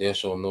life, and there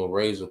shall no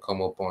razor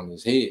come upon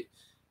his head.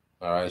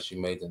 All right, she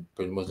made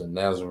pretty much a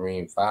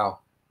Nazarene vow,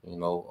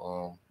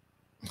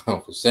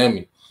 for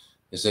Samuel.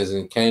 It says,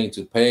 and it came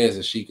to pass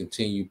as she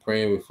continued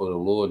praying before the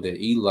Lord that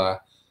Eli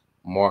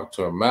marked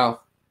her mouth.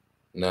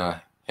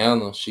 Now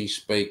Hannah, she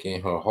spake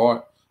in her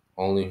heart,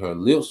 only her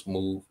lips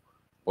moved,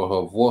 but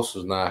her voice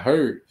was not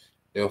heard.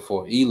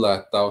 Therefore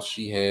Eli thought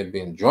she had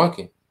been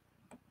drunken.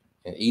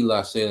 And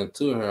Eli said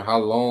unto her, how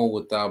long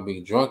wilt thou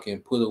be drunken?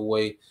 Put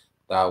away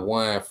thy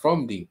wine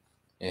from thee.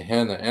 And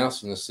Hannah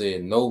answered and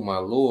said, no, my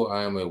Lord,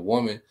 I am a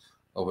woman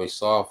of a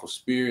sorrowful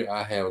spirit.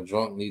 I have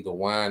drunk neither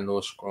wine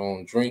nor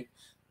strong drink,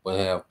 but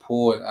have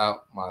poured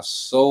out my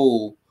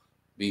soul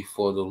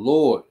before the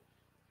Lord.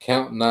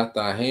 Count not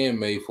thy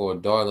handmaid for a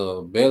daughter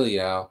of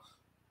Belial,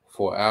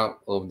 for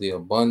out of the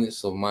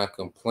abundance of my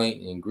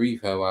complaint and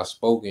grief have I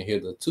spoken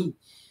hitherto.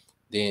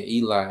 Then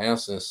Eli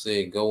answered and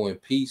said, go in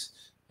peace,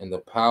 and the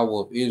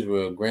power of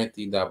Israel grant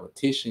thee thy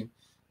petition,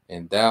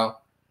 and thou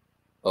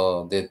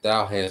that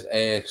thou hast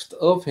asked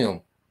of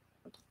him.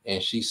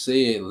 And she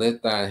said,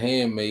 let thine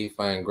handmaid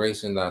find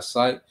grace in thy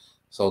sight.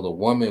 So the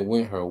woman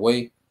went her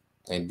way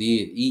and did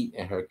eat,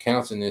 and her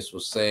countenance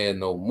was sad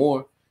no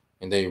more.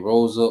 And they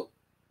rose up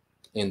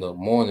in the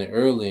morning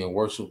early and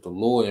worshiped the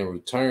Lord, and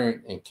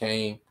returned and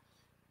came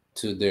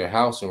to their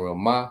house in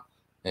Ramah.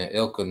 And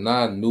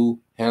Elkanah knew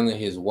Hannah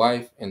his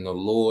wife, and the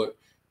Lord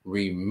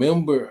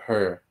remembered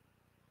her.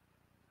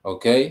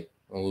 Okay,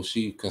 and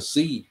she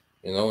conceived,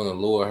 and the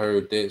Lord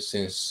heard that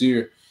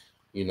sincere,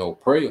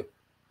 prayer,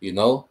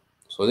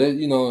 So that,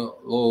 Lord,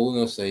 we're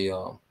gonna say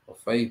a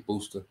faith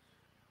booster,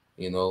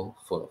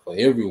 for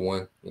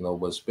everyone,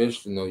 but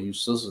especially, you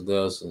sisters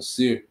that are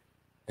sincere.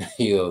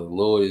 The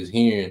Lord is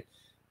hearing,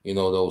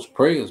 those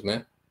prayers,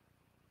 man.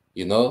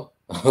 The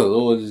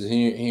Lord is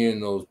hearing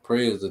those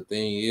prayers. The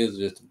thing is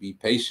just to be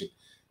patient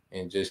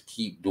and just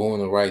keep doing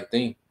the right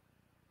thing.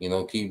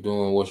 Keep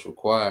doing what's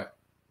required.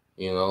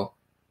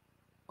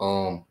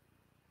 Um.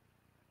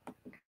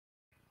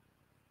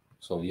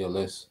 So yeah,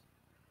 that's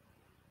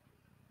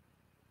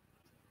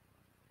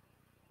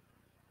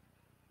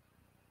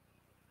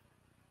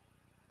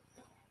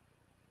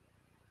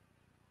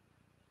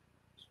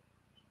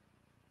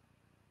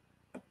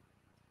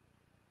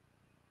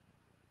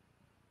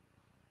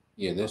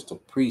the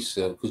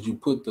precept. Could you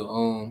put the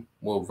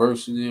what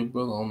verse it is,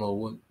 brother? I don't know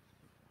what.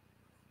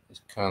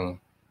 It's kind of,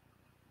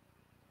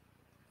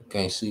 I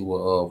can't see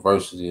what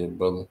verse it is,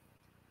 brother.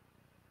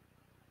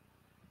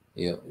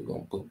 Yeah, we're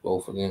gonna put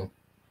both of them.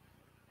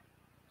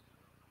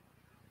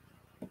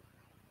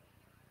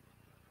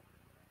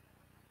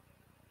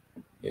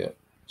 Yeah.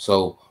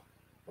 So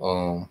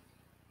um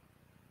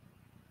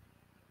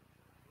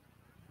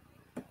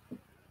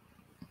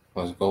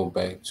let's go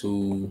back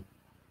to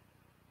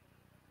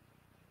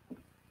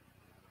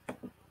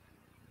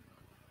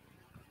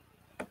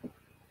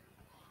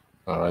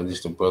all right, this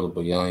is the brother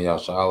Bayan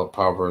Yashala,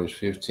 Proverbs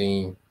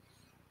 15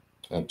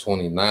 and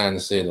 29. It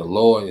said, the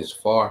Lord is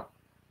far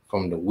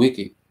from the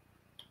wicked,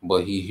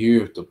 but he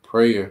heareth the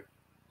prayer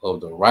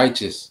of the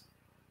righteous.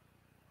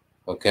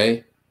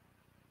 Okay?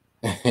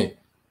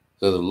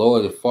 So the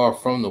Lord is far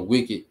from the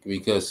wicked,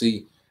 because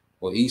see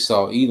what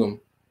Esau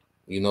Edom,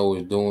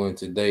 is doing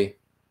today.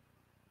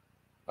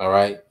 All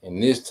right,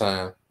 and this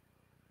time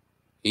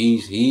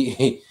he's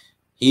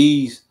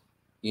he's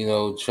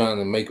trying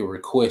to make a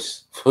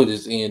request for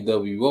this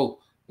NWO,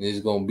 and it's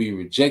gonna be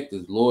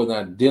rejected. The Lord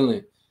not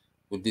dealing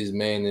with this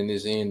man and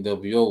this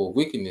NWO of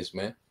wickedness,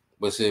 man.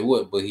 But said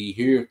what? But he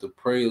heareth the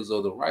prayers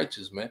of the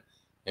righteous, man.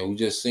 And we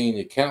just seen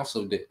the accounts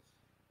of that,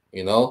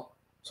 you know.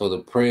 So the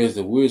prayers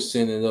that we're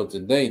sending up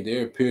today,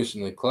 they're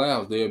piercing the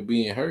clouds, they're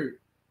being heard,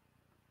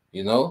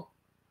 you know.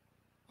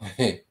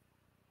 Yep,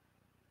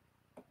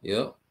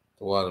 the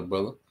water,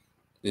 brother.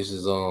 This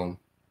is a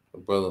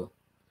brother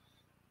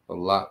a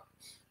lot.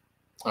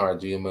 All right,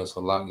 GMS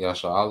Halak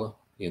Yasha'Allah,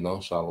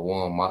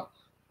 Shalom.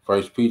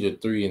 First Peter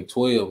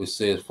 3:12, it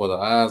says, "For the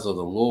eyes of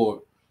the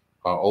Lord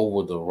are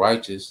over the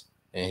righteous,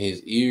 and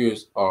his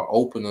ears are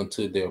open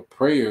unto their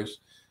prayers,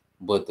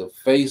 but the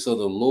face of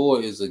the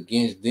Lord is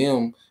against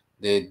them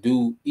that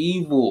do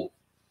evil."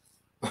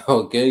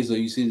 Okay, so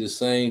you see the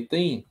same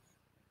thing.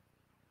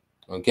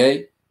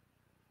 Okay,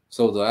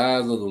 so the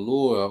eyes of the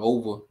Lord are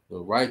over the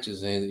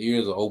righteous, and his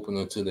ears are open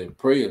unto their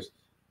prayers.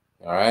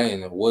 All right,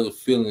 and what the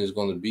feeling is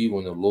going to be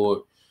when the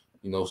Lord,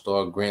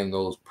 start granting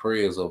those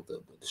prayers of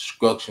the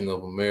destruction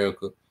of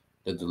America,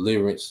 the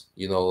deliverance,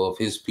 of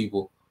His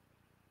people.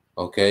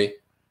 Okay,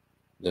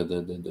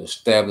 the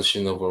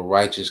establishing of a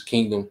righteous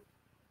kingdom.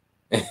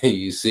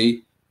 You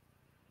see,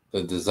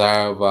 the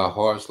desire of our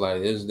hearts,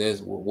 like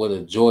that's what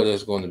a joy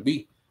that's going to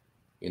be.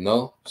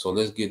 So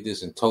let's get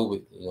this in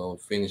Tobit,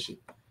 and finish it.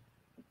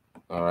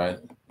 All right,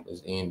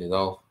 let's end it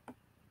off.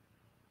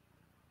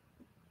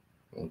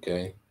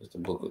 Okay, it's the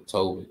book of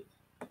Tobit.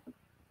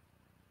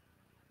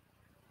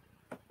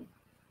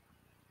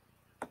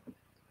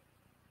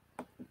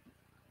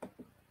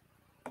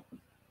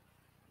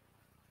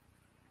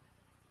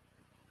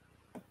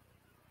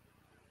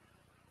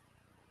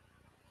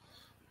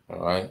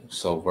 All right,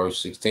 so verse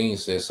 16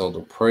 says, "So the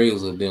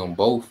prayers of them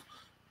both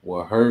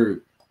were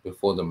heard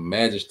before the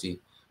majesty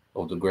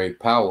of the great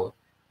power,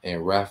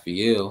 and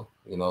Raphael,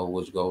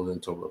 which goes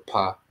into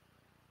Rapha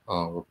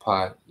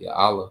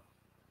Ya'ala,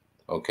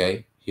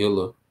 okay,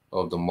 healer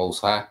of the Most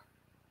High,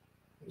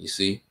 you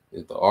see,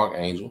 is the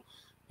archangel."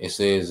 It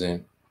says,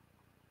 "And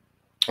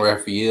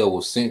Raphael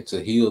was sent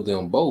to heal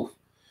them both,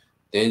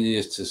 that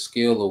is, to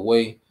scale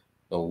away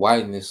the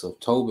whiteness of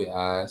Tobit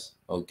eyes,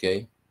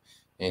 okay,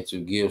 and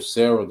to give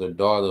Sarah, the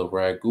daughter of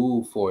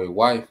Raguel, for a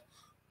wife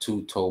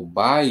to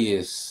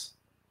Tobias,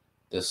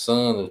 the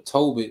son of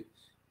Tobit,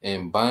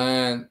 and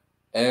bind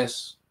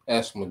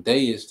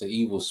Asmodeus, the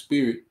evil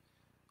spirit,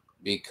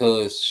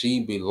 because she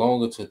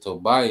belonged to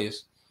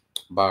Tobias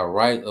by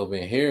right of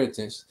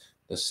inheritance.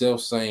 The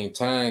self same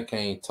time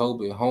came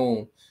Tobit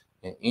home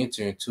and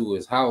entered into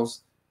his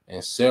house,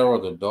 and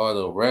Sarah, the daughter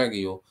of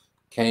Raguel,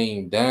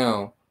 came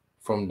down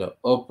from the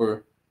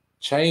upper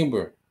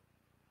chamber."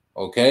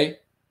 Okay?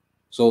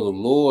 So the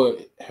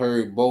Lord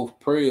heard both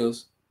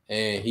prayers,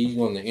 and He's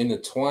going to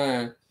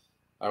intertwine,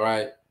 all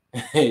right,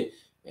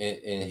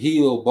 and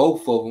heal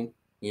both of them,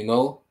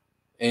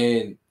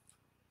 and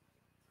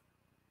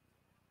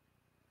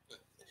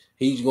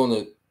He's going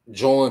to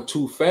join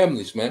two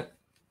families, man.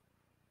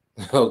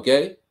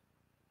 Okay,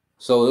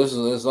 so this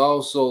is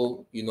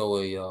also,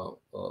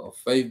 a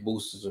faith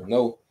booster to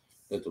know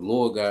that the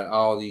Lord got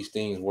all these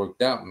things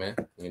worked out, man.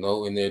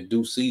 In their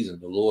due season,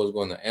 the Lord's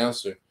going to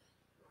answer.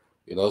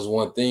 It's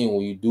one thing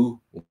when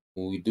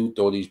we do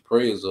throw these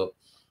prayers up.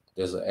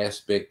 There's an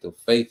aspect of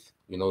faith,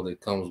 that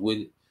comes with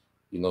it,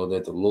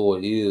 that the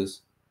Lord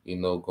is,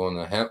 going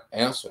to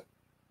answer,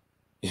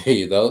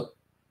 you know,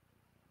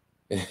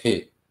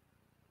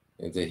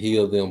 and to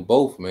heal them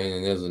both, man.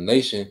 And as a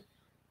nation,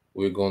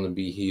 we're going to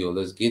be healed.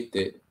 Let's get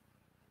that,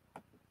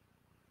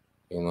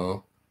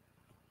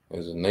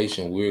 as a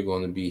nation, we're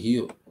going to be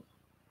healed.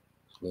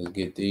 So let's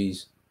get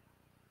these.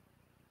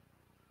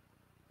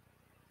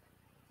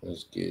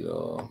 Let's get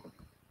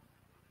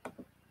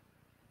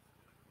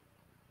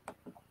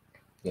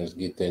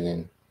that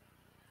in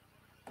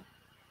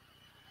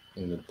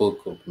the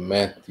book of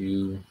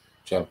Matthew,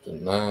 chapter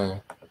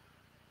 9.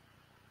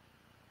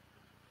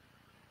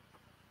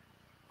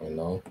 And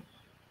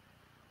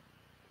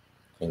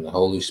the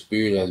Holy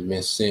Spirit has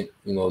been sent,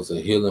 as a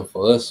healing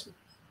for us.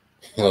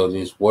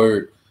 This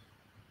word,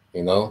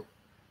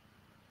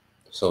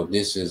 So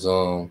this is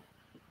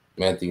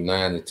Matthew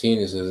 9:10.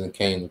 It says, "And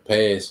came to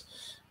pass,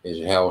 as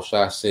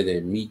Yahushua said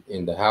at meat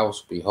in the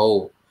house,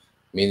 behold,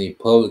 many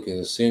publicans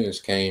and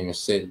sinners came and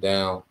sat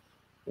down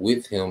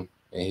with him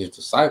and his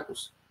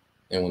disciples.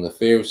 And when the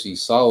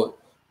Pharisees saw it,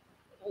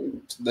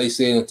 they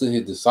said unto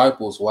his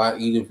disciples, Why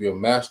eateth your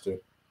master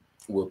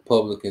with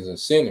publicans and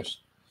sinners?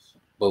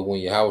 But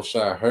when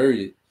Yahushua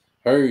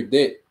heard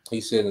that, he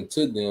said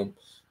unto them,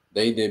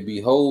 They that be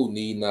whole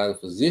need not a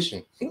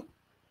physician,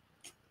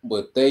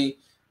 but they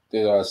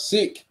that are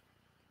sick."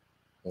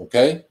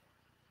 Okay?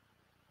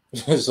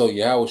 So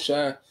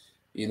Yahushua,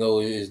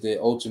 is the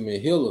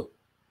ultimate healer.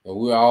 And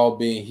we're all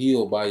being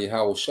healed by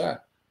Yahweh Shai.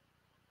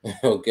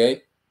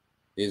 Okay?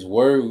 His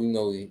word,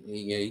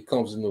 he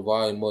comes in the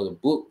volume of the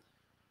book,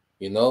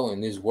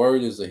 and his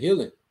word is a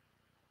healing.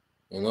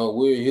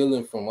 We're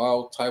healing from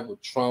all type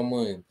of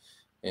trauma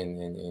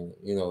and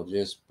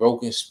just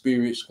broken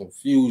spirits,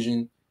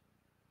 confusion,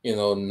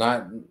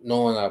 not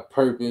knowing our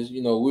purpose.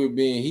 We're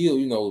being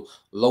healed,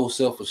 low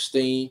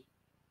self-esteem,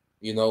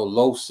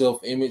 low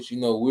self-image.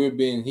 We're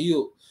being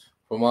healed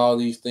from all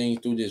these things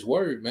through this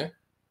word, man.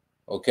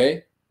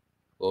 Okay?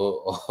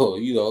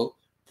 Or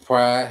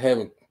pride,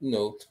 having,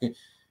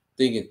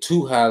 thinking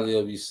too highly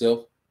of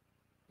yourself,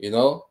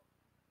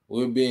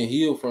 we're being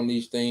healed from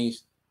these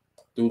things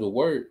through the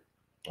word.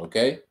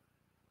 Okay?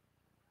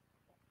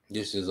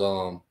 This is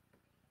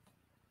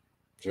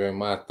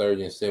Jeremiah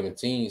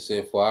 30:17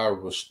 said, "For I will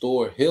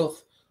restore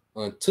health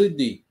unto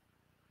thee,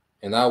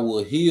 and I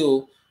will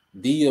heal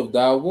thee of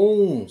thy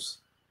wounds,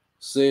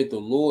 said the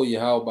Lord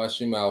Yahweh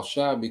Bashem Al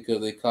Shai,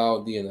 because they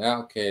called thee an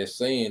outcast,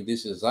 saying,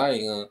 This is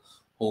Zion,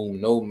 whom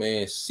no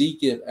man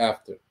seeketh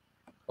after."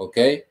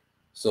 Okay?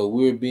 So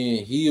we're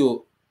being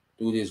healed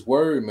through this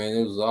word, man.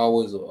 It was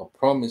always a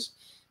promise,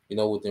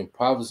 within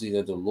prophecy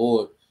that the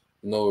Lord,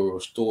 will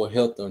restore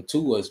health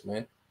unto us,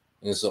 man.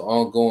 And it's an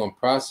ongoing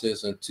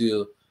process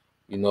until,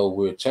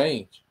 we're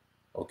changed.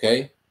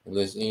 Okay? And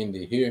let's end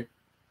it here.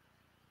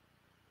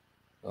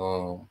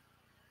 Well,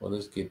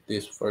 let's get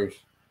this first.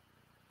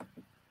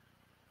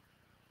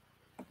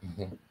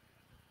 And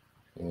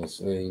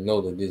you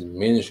know that this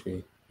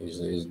ministry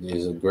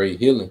is a great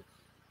healing.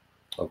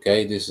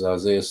 Okay? This is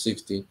Isaiah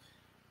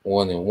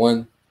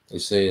 61:1. It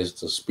says,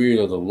 "The Spirit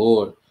of the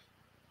Lord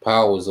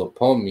power is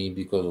upon me,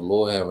 because the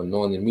Lord have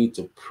anointed me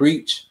to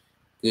preach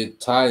good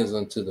tidings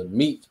unto the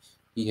meek.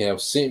 He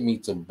have sent me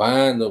to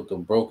bind up the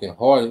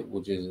brokenhearted,"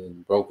 which is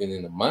broken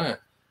in the mind.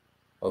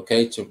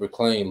 Okay, to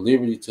proclaim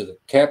liberty to the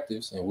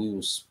captives. And we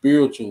were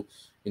spiritual,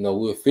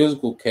 we're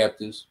physical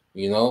captives,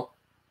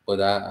 but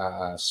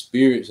our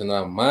spirits and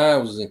our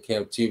minds was in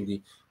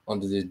captivity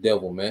under this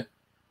devil, man.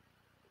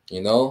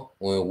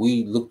 When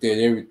we looked at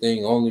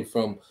everything only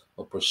from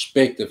a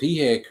perspective he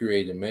had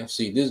created, man.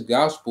 See, this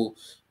gospel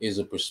is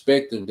a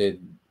perspective that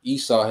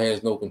Esau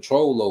has no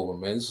control over,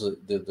 man. This is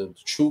the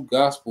true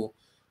gospel,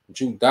 the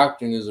true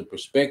doctrine is a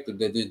perspective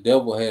that this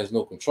devil has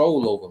no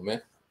control over,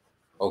 man.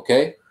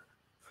 Okay?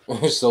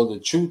 So the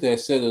truth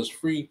has set us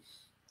free,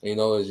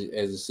 as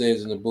it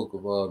says in the book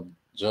of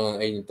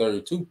John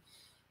 8:32,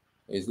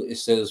 it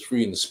set us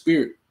free in the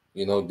spirit,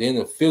 then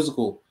the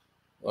physical,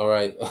 all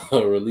right,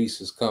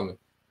 release is coming.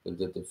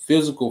 The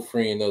physical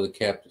freeing of the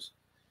captives.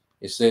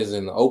 It says,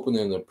 "In the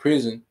opening of the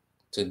prison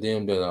to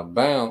them that are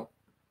bound,"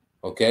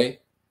 okay,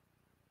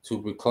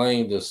 "to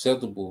proclaim the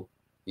acceptable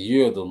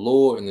year of the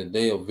Lord and the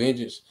day of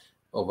vengeance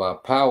of our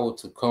power,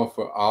 to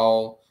comfort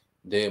all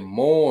that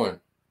mourn."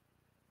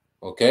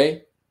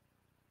 Okay?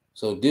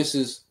 So this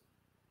is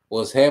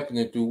what's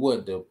happening through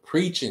what? The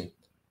preaching.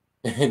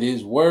 And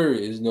his word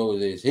is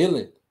is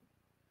healing.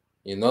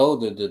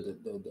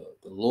 The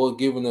Lord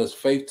giving us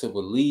faith to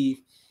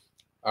believe,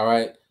 all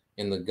right,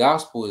 and the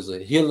gospel is a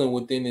healing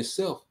within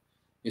itself.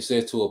 It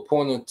says, "To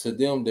appoint unto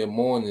them that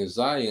mourn in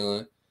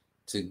Zion,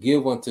 to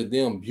give unto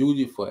them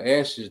beauty for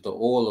ashes, the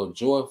oil of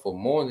joy for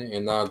mourning."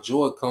 And our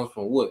joy comes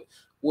from what?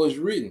 What's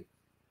written.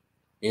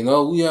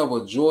 We have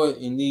a joy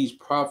in these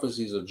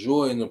prophecies, a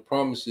joy in the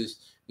promises,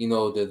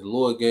 that the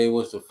Lord gave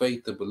us the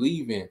faith to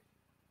believe in.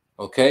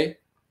 Okay?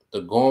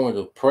 The garment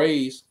of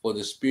praise for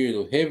the spirit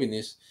of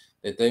heaviness,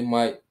 that they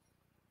might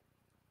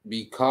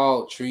be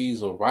called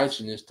trees of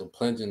righteousness, the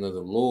planting of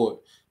the Lord,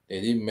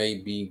 that it may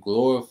be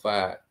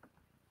glorified.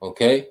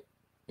 Okay?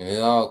 And it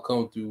all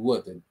comes through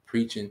what? The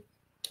preaching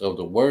of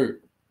the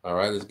word. All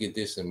right, let's get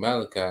this in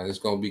Malachi. And it's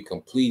going to be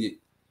completed,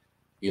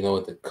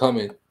 at the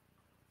coming,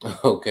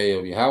 okay,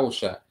 of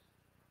Yahushua.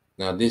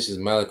 Now, this is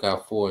Malachi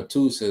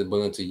 4:2. It says,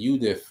 "But unto you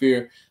that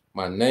fear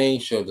my name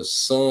shall the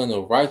Son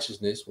of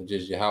Righteousness," which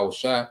is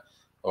Yahushua,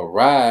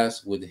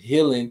 "arise with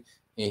healing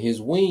in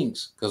his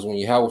wings." Because when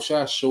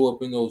Yahushua show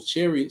up in those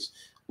chariots,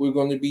 we're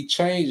going to be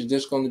changed.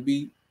 That's going to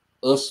be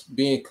us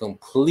being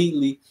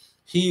completely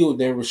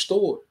healed and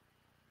restored.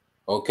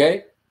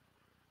 Okay?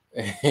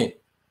 "And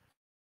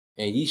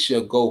ye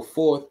shall go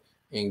forth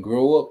and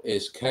grow up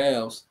as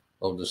calves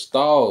of the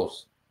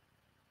stalls."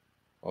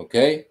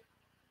 Okay?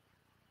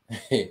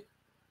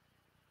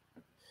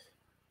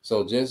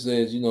 So just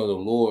as, the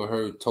Lord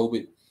heard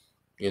Tobit,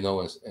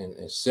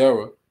 and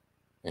Sarah,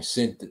 and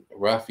sent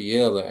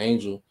Raphael, the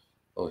angel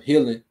of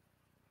healing,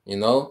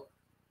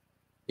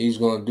 he's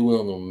going to do it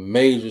on a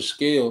major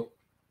scale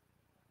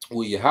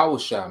with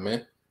Yahushua,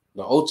 man,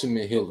 the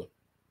ultimate healer.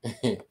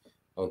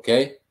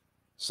 Okay?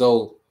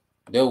 So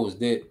that was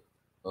that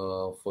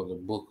for the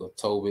book of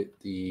Tobit,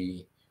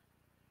 the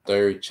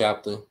 3rd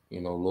chapter.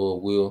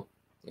 Lord will,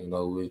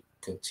 we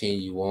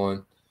continue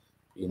on,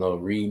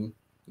 reading,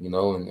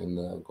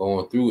 and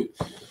going through it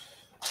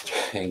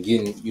and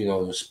getting,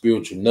 the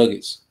spiritual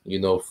nuggets,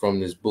 from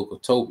this book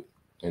of Tobit,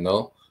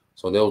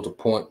 So that was the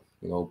point.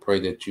 Pray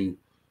that you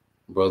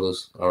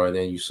brothers, all right,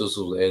 and you sisters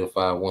will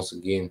edify once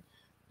again,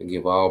 We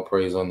give all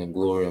praise, honor, and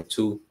glory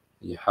unto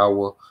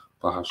Yahweh,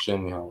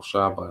 Bahashem,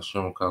 Yahushua,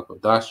 Bahashem,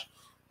 Kakodash.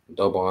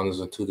 Double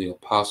honors unto the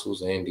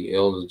apostles and the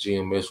elders,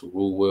 GMS, who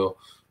rule well,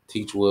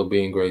 teach well,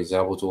 being great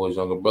example towards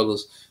younger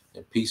brothers,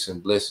 and peace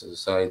and blessings and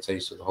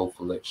salutations to the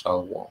hopeful elect.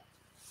 Shalom.